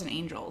rainbows and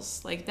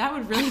angels. Like that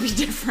would really be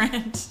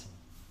different.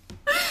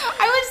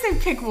 I would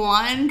say pick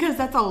one because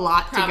that's a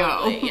lot to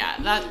go.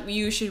 Yeah, that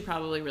you should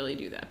probably really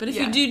do that. But if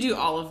you do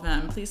all of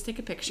them, please take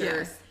a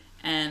picture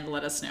and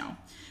let us know.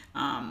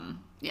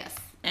 Yes.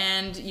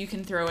 And you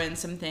can throw in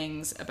some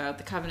things about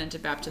the covenant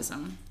of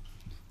baptism.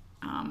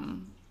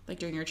 Like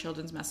during your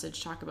children's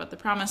message, talk about the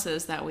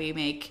promises that we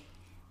make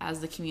as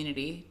the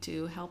community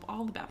to help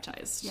all the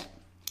baptized. Yeah.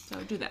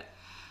 So do that.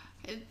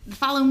 The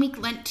following week,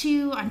 Lent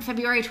 2, on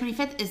February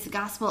 25th, is the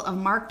Gospel of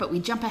Mark, but we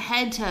jump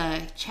ahead to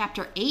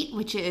chapter 8,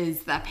 which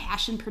is the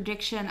passion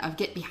prediction of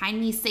Get Behind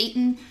Me,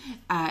 Satan.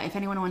 If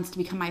anyone wants to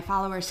become my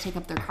followers, take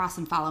up their cross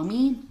and follow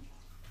me.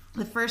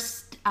 The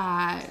first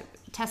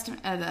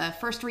the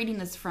first reading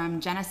is from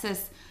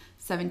Genesis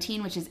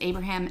 17, which is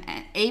Abram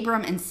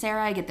and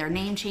Sarah get their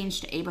name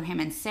changed to Abraham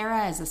and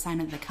Sarah as a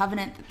sign of the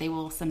covenant that they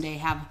will someday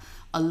have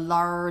a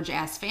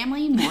large-ass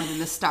family, more than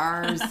the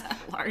stars.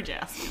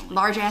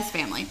 Large-ass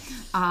family.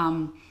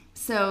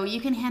 So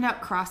you can hand out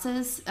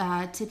crosses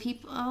to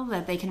people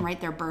that they can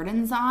write their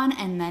burdens on,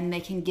 and then they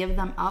can give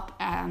them up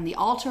on the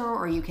altar,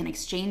 or you can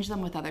exchange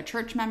them with other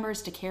church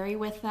members to carry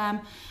with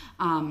them.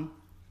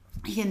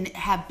 You can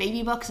have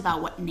baby books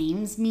about what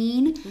names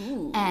mean.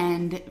 Ooh.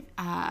 And,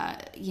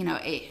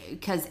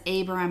 because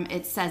Abram,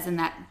 it says in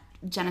that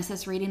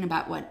Genesis reading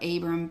about what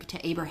Abram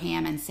to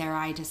Abraham and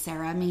Sarai to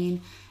Sarah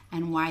mean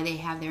and why they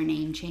have their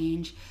name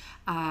change.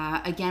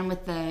 Again,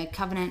 with the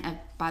covenant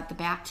about the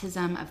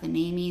baptism of the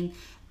naming,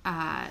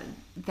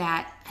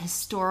 that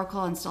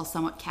historical and still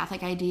somewhat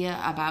Catholic idea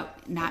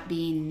about not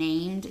being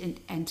named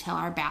until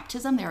our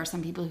baptism. There are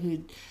some people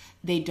who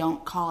they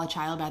don't call a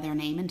child by their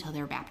name until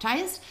they're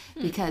baptized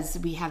because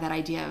we have that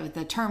idea of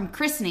the term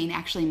christening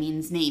actually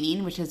means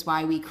naming, which is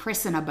why we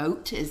christen a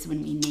boat is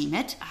when we name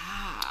it.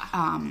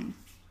 One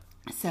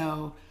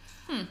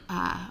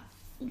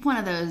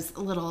of those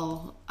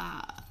little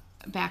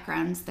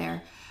backgrounds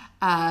there.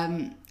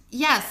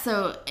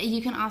 So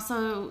you can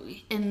also,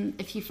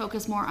 if you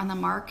focus more on the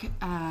mark,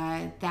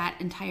 that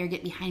entire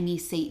Get Behind Me,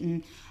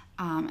 Satan,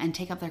 and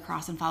take up their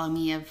cross and follow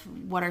me of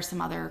what are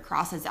some other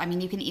crosses. I mean,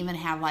 you can even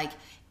have like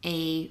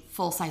a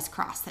full-size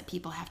cross that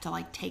people have to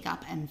like take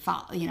up and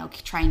follow,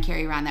 try and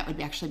carry around. That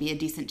would actually be a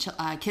decent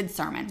kid's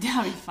sermon.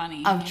 That would be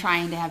funny. Of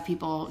trying to have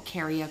people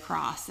carry a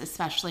cross,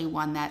 especially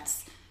one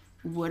that's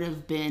would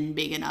have been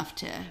big enough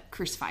to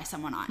crucify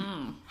someone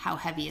on. How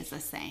heavy is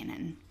this thing?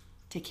 And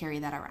to carry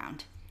that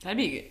around. That'd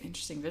be an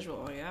interesting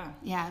visual, yeah.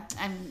 Yeah,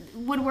 and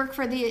would work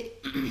for the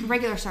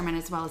regular sermon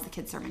as well as the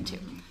kids' sermon too.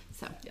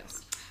 So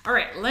yes. All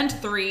right, Lent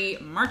 3,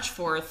 March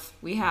 4th.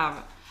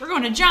 We're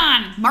going to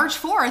John. March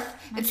 4th.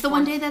 It's the 4th.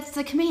 One day that's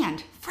a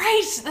command.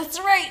 Right, that's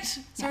right.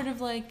 Sort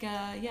of like,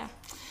 Yeah.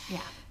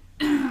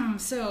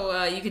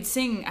 So you could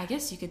sing,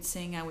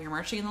 We Are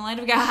Marching in the Light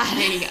of God.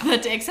 There you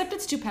go. Except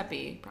it's too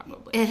peppy,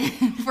 probably.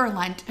 For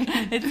Lent.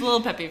 It's a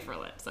little peppy for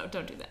Lent, so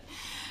don't do that.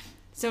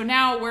 So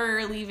now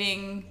we're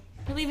leaving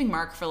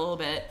Mark for a little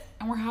bit,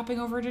 and we're hopping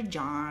over to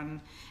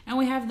John. And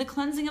we have the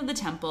cleansing of the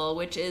temple,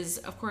 which is,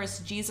 of course,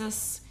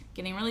 Jesus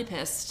getting really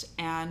pissed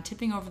and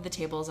tipping over the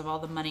tables of all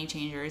the money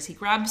changers. He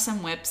grabs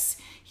some whips.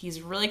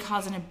 He's really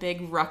causing a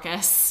big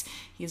ruckus.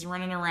 He's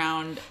running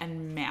around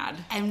and mad.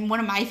 And one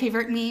of my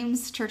favorite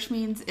memes, church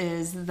memes,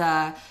 is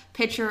the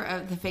picture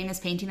of the famous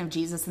painting of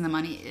Jesus and the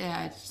money,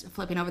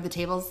 flipping over the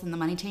tables and the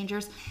money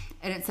changers.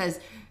 And it says,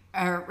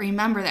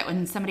 remember that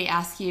when somebody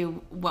asks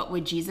you what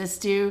would Jesus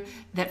do,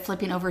 that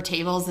flipping over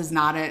tables is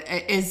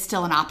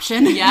still an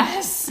option.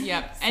 Yes.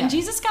 Yep. So. And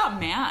Jesus got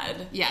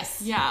mad.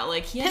 Yes. Yeah.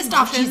 Like he pissed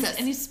off Jesus,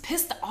 and he's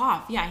pissed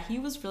off. Yeah, he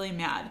was really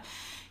mad.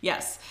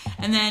 Yes.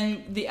 And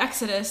then the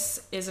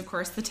Exodus is, of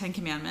course, the 10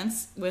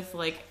 Commandments with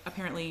like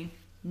apparently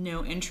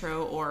no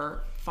intro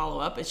or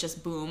follow up. It's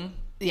just boom.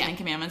 Yeah. 10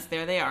 Commandments,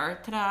 there they are.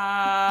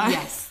 Ta-da!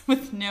 Yes.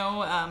 With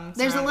no...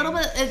 There's a little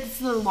bit... It's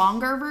the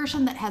longer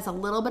version that has a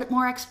little bit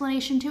more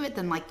explanation to it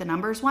than, like, the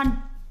Numbers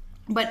one.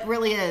 But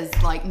really is,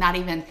 like, not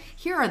even,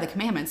 here are the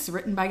commandments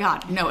written by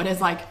God. No, it is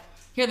like...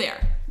 Here they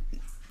are.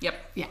 Yep.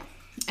 Yeah.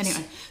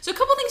 Anyway. So a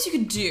couple things you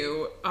could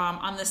do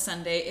on this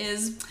Sunday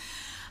is,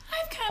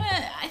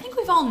 I think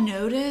we've all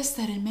noticed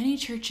that in many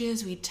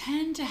churches we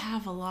tend to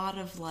have a lot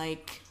of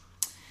like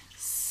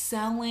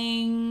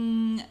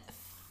selling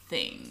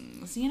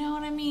things. You know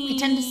what I mean? We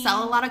tend to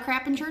sell a lot of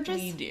crap in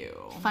churches? We do.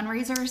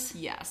 Fundraisers?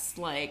 Yes,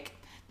 like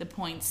the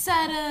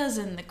poinsettias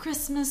and the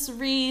Christmas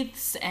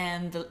wreaths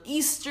and the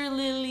Easter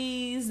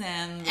lilies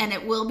and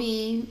it will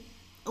be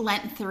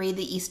Lent 3.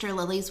 The Easter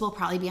lilies will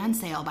probably be on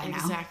sale by now.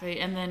 Exactly.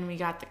 And then we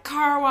got the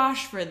car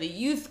wash for the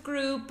youth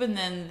group, and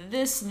then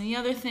this and the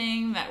other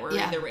thing that we're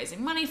either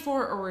raising money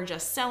for or we're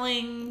just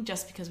selling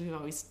just because we've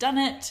always done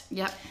it.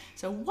 Yep.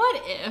 So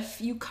what if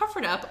you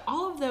covered up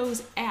all of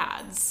those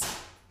ads,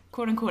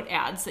 quote unquote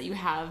ads, that you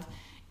have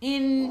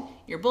in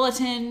your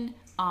bulletin,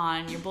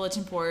 on your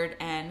bulletin board,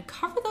 and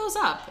cover those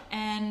up,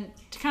 and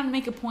to kind of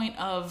make a point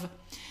of,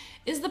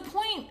 is the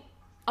point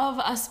of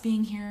us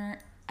being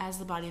here as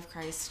the body of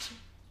Christ,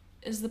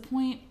 is the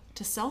point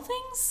to sell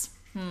things?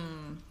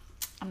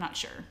 I'm not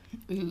sure.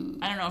 Ooh.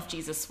 I don't know if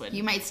Jesus would.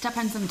 You might step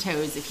on some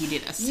toes if you do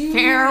this.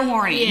 Fair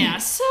warning. Yeah,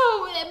 so,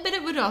 but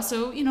it would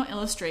also,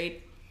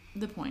 illustrate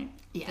the point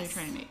they're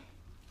trying to make.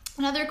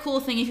 Another cool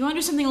thing, if you want to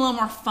do something a little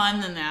more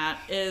fun than that,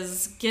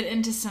 is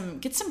get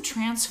some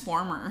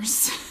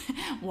Transformers.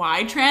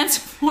 Why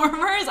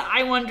Transformers?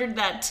 I wondered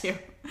that too.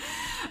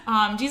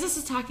 Jesus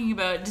is talking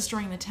about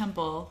destroying the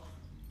temple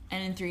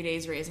and in 3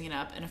 days raising it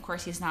up. And of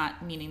course, he's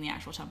not meaning the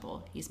actual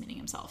temple. He's meaning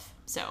himself.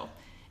 So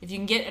if you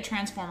can get a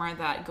transformer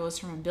that goes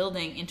from a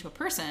building into a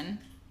person,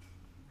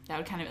 that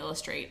would kind of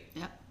illustrate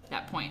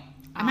that point.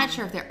 I'm not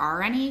sure if there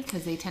are any,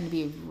 because they tend to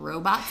be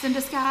robots in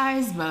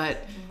disguise, but...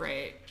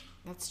 Right.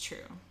 That's true.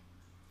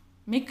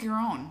 Make your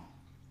own.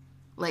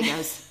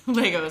 Legos.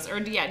 Legos. Or,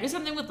 do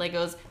something with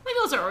Legos.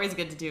 Legos are always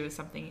good to do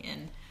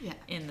something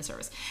in the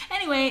service.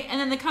 Anyway, and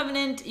then the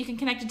covenant, you can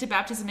connect it to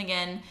baptism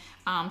again,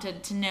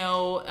 to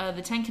know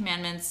the 10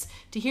 Commandments,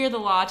 to hear the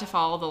law, to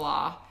follow the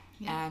law,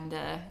 and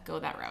go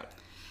that route.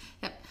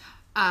 Yep.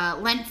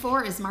 Lent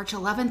 4 is March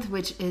 11th,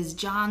 which is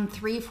John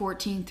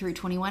 3:14 through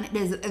 21. It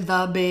is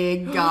the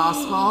big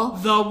gospel.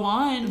 The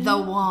one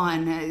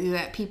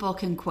that people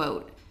can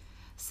quote.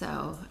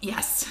 So,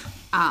 yes.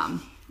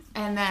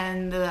 And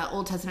then the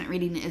Old Testament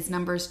reading is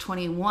Numbers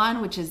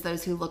 21, which is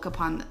those who look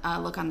on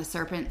the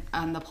serpent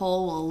on the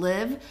pole will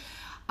live.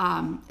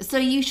 So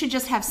you should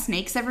just have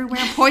snakes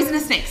everywhere,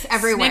 poisonous snakes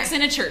everywhere. Snakes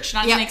in a church,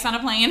 not snakes on a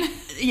plane.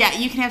 Yeah,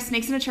 you can have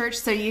snakes in a church,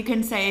 so you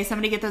can say,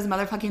 somebody get those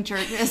motherfucking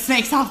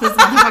snakes off this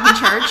motherfucking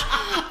church.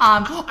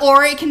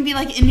 Or it can be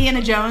like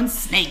Indiana Jones,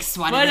 snakes.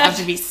 Why do they have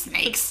to be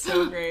snakes?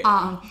 So great.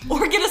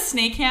 Or get a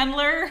snake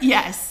handler.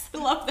 Yes. I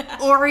love that.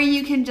 Or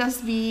you can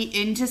just be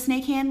into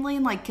snake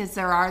handling, because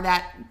there are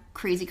that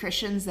crazy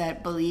Christians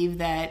that believe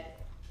that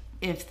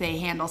if they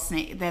handle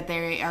that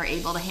they are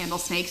able to handle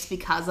snakes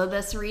because of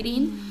this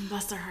reading.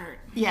 Bless their heart.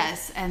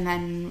 Yes, and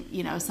then,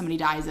 somebody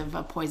dies of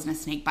a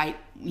poisonous snake bite,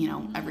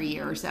 every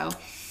year or so.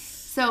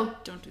 So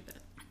don't do that.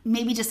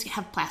 Maybe just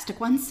have plastic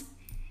ones.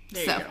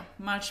 There you go.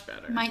 Much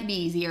better. Might be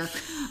easier.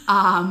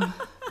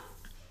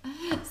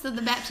 So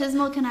the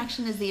baptismal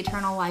connection is the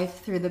eternal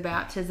life through the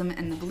baptism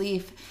and the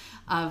belief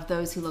of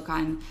those who look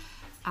on.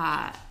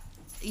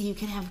 You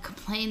can have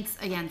complaints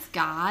against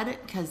God,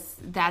 because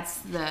that's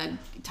the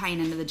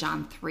tying into the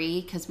John 3,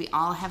 because we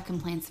all have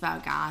complaints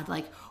about God,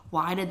 like,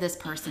 why did this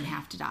person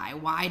have to die?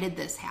 Why did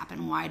this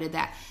happen? Why did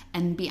that?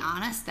 And be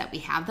honest that we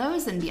have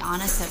those, and be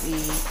honest that we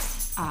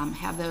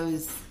have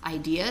those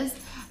ideas.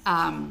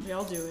 We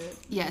all do it.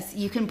 Yes,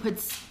 you can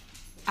put...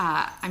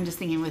 I'm just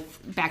thinking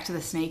back to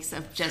the snakes,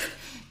 of just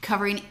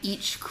covering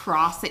each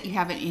cross that you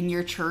have in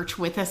your church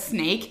with a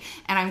snake.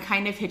 And I'm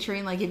kind of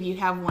picturing, like, if you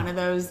have one of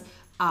those...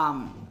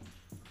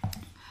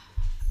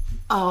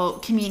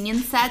 communion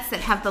sets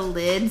that have the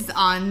lids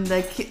on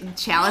the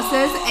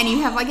chalices, and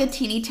you have like a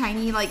teeny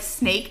tiny like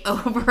snake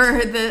over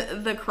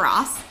the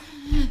cross.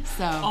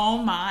 So, oh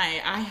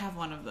my, I have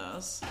one of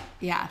those.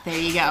 Yeah, there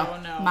you go. Oh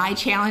no. My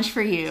challenge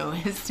for you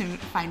is to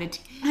find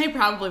I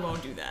probably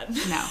won't do that.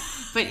 No,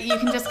 but you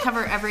can just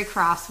cover every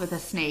cross with a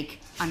snake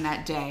on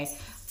that day.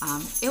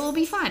 It will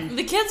be fun.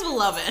 The kids will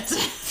love it.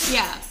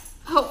 Yeah.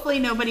 Hopefully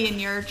nobody in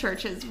your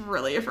church is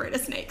really afraid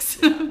of snakes.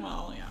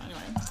 Well, yeah.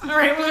 All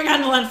right, moving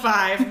on to Lent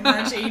 5,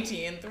 March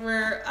 18th.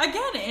 We're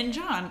again in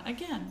John.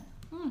 Again.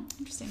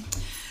 Interesting.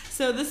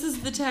 So this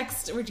is the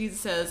text where Jesus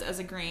says, as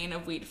a grain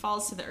of wheat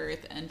falls to the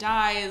earth and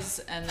dies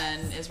and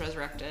then is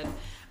resurrected.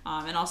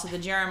 And also the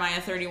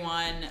Jeremiah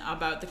 31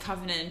 about the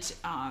covenant,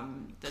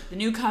 the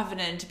new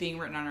covenant being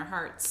written on our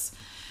hearts.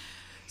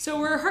 So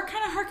we're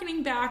kind of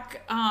hearkening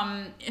back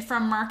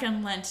from Mark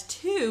and Lent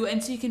 2.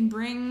 And so you can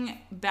bring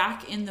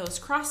back in those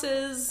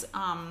crosses,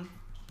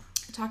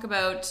 talk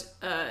about,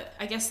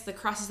 I guess, the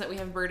crosses that we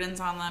have burdens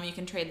on them. You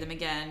can trade them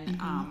again.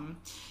 Mm-hmm.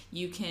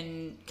 You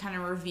can kind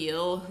of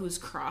reveal whose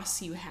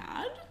cross you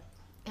had.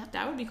 Yep.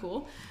 That would be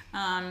cool.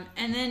 And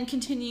then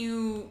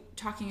continue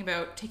talking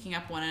about taking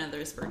up one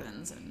another's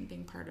burdens and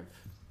being part of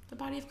the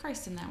body of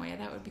Christ in that way.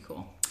 That would be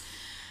cool.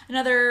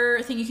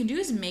 Another thing you can do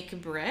is make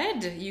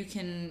bread. You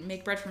can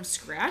make bread from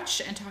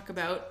scratch and talk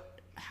about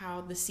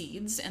how the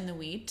seeds and the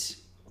wheat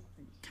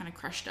kind of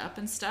crushed up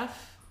and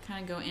stuff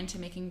kind of go into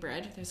making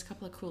bread. There's a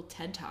couple of cool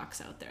TED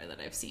Talks out there that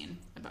I've seen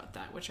about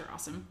that, which are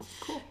awesome.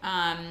 Cool.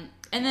 And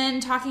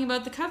then talking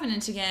about the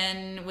covenant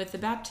again with the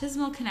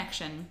baptismal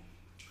connection.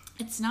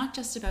 It's not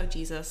just about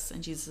Jesus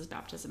and Jesus'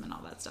 baptism and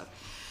all that stuff.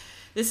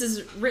 This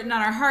is written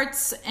on our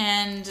hearts.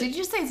 And did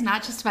you say it's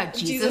not just about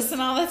Jesus?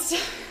 And all that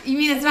stuff? You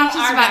mean it's not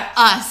just about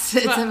us,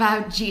 it's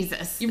about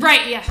Jesus.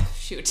 Right, yeah.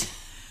 Shoot.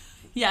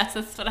 Yes,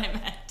 that's what I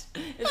meant.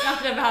 It's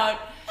not about...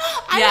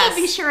 I will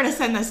be sure to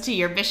send this to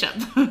your bishop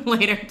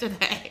later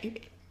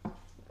today.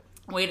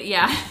 Wait,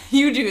 yeah,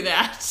 you do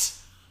that.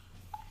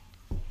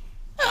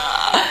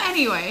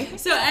 Anyway.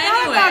 So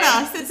not about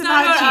us, it's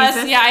about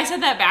Jesus. Us. Yeah, I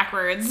said that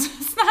backwards.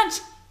 It's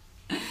not...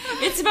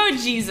 It's about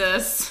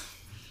Jesus.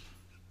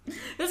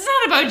 It's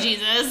not about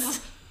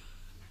Jesus.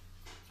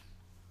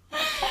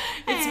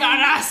 It's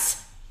about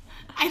us.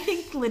 I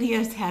think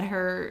Lydia's had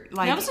her,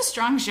 That was a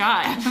strong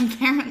shot.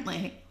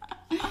 Apparently.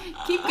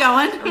 Keep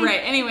going.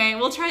 Right. Anyway,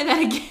 we'll try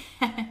that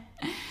again.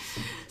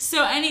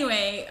 So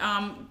anyway,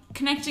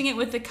 connecting it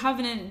with the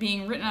covenant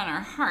being written on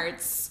our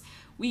hearts,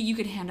 you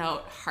could hand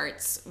out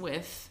hearts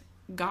with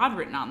God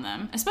written on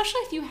them,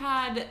 especially if you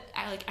had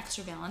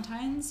extra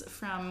Valentines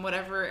from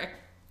whatever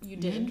you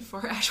did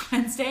for Ash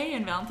Wednesday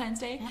and Valentine's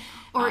Day. Yeah.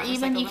 Or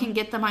even you can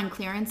get them on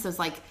clearance as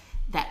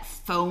that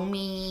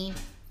foamy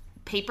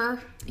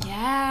paper, and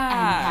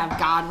have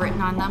God written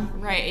on them,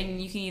 right?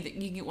 And you can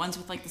get ones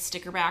with the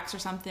sticker backs or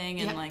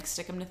something, and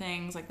stick them to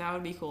things. That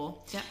would be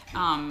cool. Yep.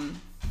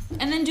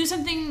 And then do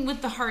something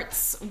with the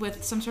hearts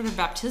with some sort of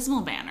baptismal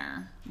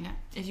banner. Yeah.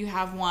 If you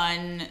have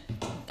one,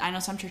 I know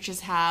some churches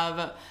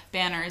have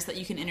banners that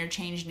you can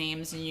interchange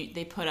names, and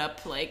they put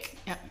up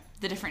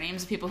the different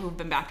names of people who've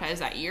been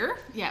baptized that year.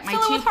 Yeah, my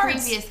two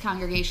previous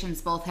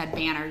congregations both had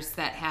banners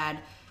that had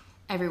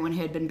everyone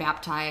who had been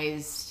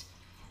baptized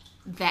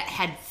that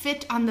had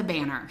fit on the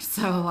banner.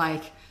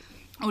 So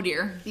oh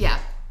dear. Yeah.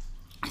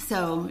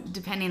 So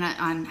depending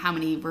on how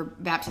many were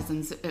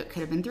baptisms, it could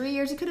have been 3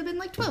 years, it could have been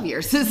 12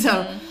 years.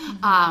 So,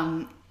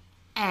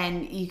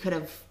 and you could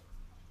have,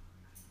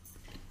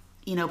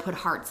 put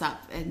hearts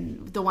up,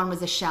 and the one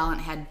was a shell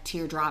and it had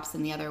teardrops,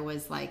 and the other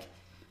was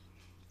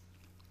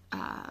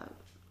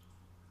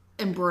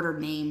embroidered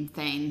name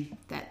thing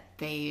that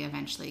they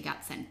eventually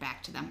got sent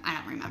back to them. I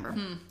don't remember.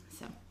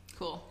 So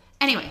cool.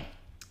 Anyway,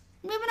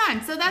 moving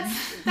on. So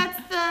that's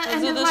the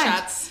end of the Lent.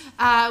 shots.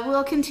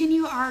 We'll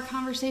continue our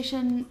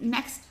conversation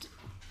next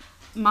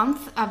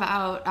month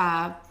about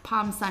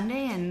Palm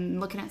Sunday and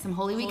looking at some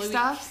Holy Week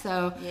stuff.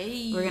 So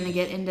we're going to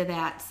get into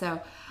that.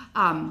 So,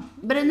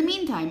 but in the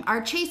meantime,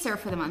 our chaser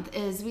for the month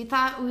is, we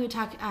thought we would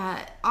talk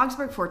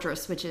Augsburg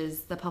Fortress, which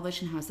is the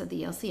publishing house of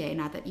the ELCA.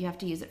 Not that you have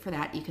to use it for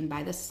that. You can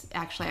buy this.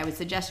 Actually, I would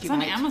suggest you buy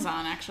it. It's on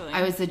Amazon, actually.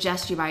 I would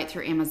suggest you buy it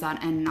through Amazon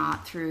and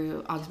not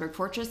through Augsburg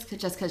Fortress,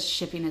 just because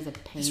shipping is a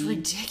pain. It's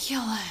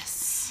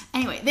ridiculous.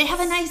 Anyway, they have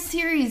a nice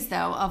series,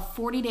 though, of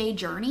 40-day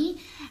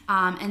journey.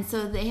 And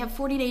so they have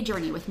 40-day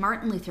journey with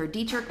Martin Luther,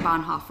 Dietrich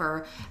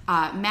Bonhoeffer,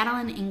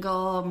 Madeline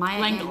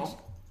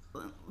Engel,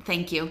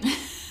 thank you.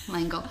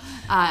 Langel.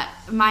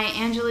 Maya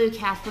Angelou,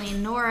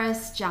 Kathleen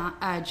Norris, Joan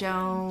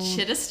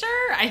Chittister?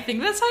 I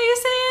think that's how you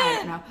say it. I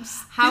don't know.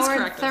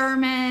 Howard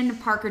Thurman,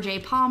 Parker J.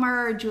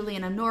 Palmer,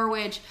 Juliana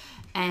Norwich,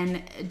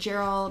 and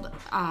Gerard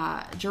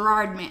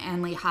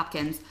Manley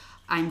Hopkins.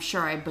 I'm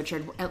sure I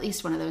butchered at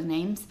least one of those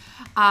names.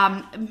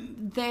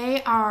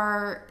 They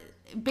are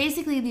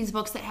basically these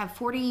books that have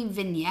 40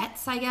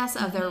 vignettes, I guess,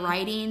 of their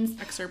writings.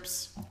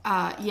 Excerpts.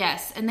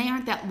 Yes, and they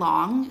aren't that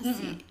long.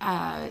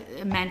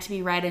 Meant to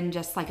be read in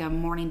just a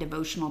morning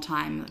devotional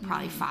time,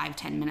 probably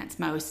 5-10 minutes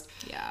most.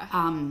 Yeah.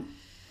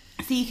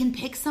 So you can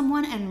pick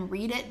someone and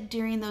read it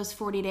during those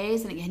 40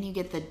 days. And again, you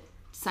get the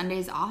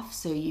Sundays off,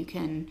 so you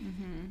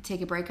can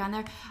take a break on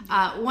there.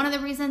 One of the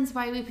reasons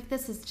why we picked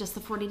this is just the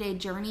 40-day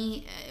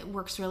journey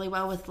works really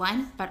well with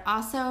Lent, but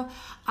also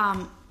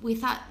we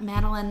thought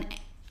Madeline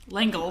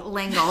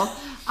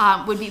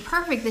Langel would be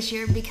perfect this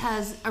year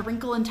because A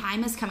Wrinkle in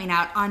Time is coming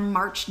out on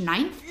March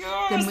 9th,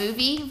 the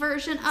movie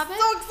version of it.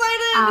 So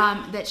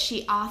excited! That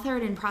she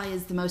authored and probably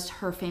is the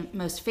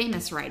most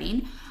famous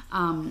writing.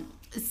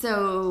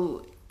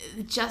 So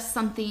just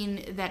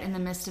something that in the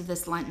midst of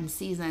this Lenten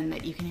season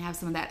that you can have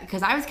some of that,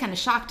 because I was kind of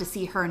shocked to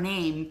see her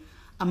name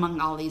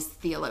among all these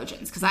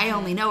theologians, because I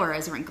only know her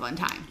as A Wrinkle in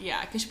Time.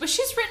 Yeah, but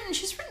she's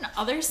written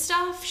other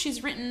stuff.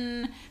 She's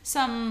written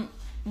some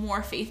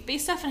more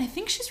faith-based stuff, and I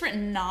think she's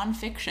written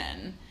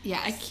nonfiction.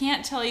 Yes. I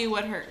can't tell you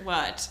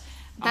what.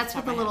 That's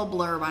what the little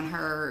blurb on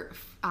her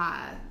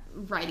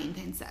writing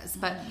thing says.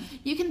 But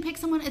you can pick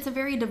someone. It's a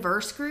very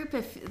diverse group.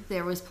 If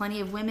there was plenty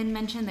of women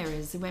mentioned, there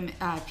was women,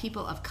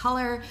 people of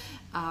color.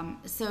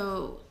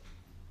 So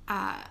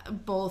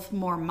both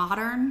more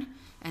modern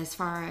as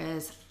far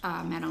as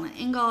Madeline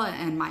Engel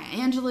and Maya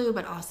Angelou,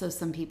 but also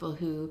some people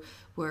who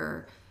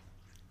were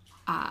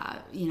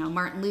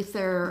Martin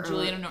Luther.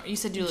 You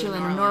said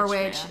Juliana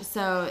Norwich. Yeah.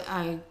 So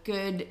a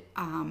good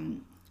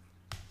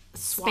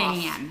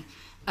span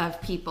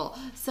of people.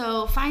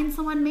 So find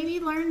someone,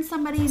 maybe learn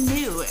somebody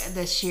new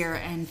this year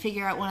and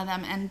figure out one of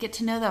them and get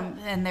to know them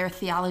and their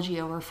theology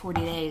over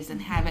 40 days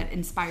and have it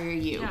inspire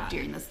you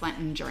during this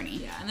Lenten journey.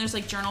 Yeah, and there's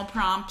like journal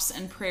prompts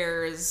and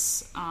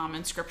prayers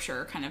and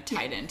scripture kind of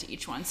tied into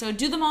each one. So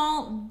do them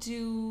all,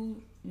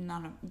 do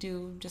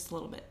just a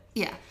little bit.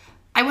 Yeah.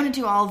 I wouldn't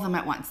do all of them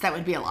at once. That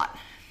would be a lot.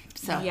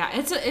 So yeah,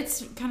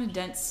 it's kind of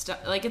dense stuff.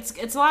 Like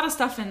it's a lot of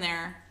stuff in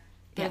there.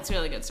 But it's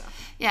really good stuff.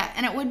 Yeah,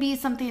 and it would be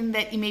something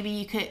that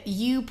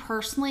you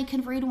personally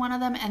could read one of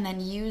them and then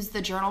use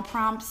the journal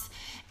prompts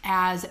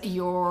as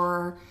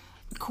your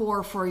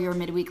core for your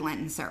midweek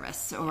Lenten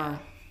service,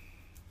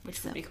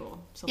 which would be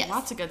cool. So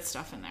lots of good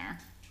stuff in there.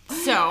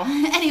 So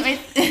anyway,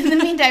 in the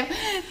meantime,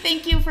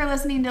 thank you for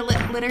listening to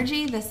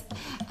Liturgy. This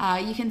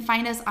you can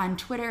find us on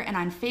Twitter and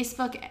on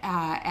Facebook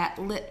at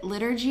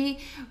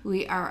Liturgy.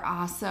 We are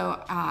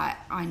also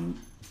on.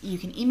 You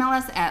can email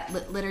us at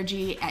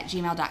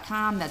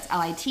liturgy@gmail.com. That's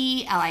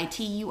liturgy.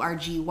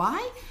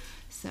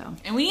 So,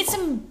 and we need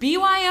some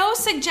BYO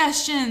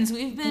suggestions.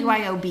 We've been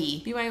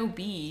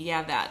BYOB.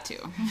 Yeah, that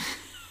too.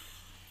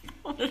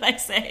 What did I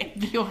say?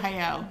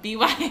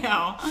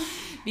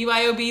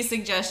 BYOB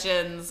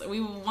suggestions. We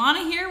want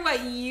to hear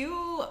what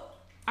you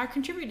are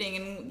contributing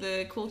and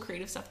the cool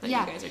creative stuff that you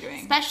guys are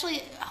doing.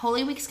 Especially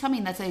Holy Week's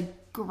coming. That's a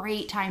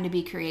great time to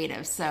be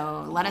creative.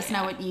 So let us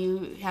know what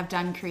you have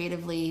done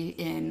creatively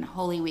in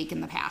Holy Week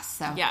in the past.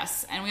 So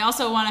yes, and we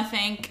also want to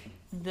thank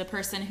the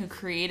person who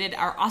created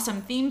our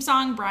awesome theme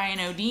song, Brian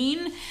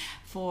O'Dean,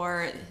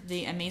 for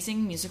the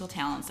amazing musical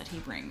talents that he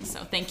brings.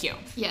 So thank you.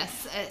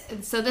 Yes.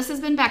 So this has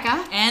been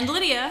Becca. And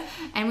Lydia.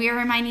 And we are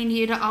reminding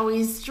you to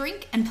always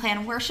drink and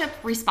plan worship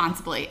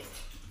responsibly.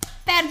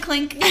 Bad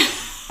clink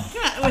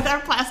with our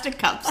plastic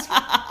cups.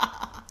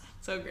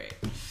 So great.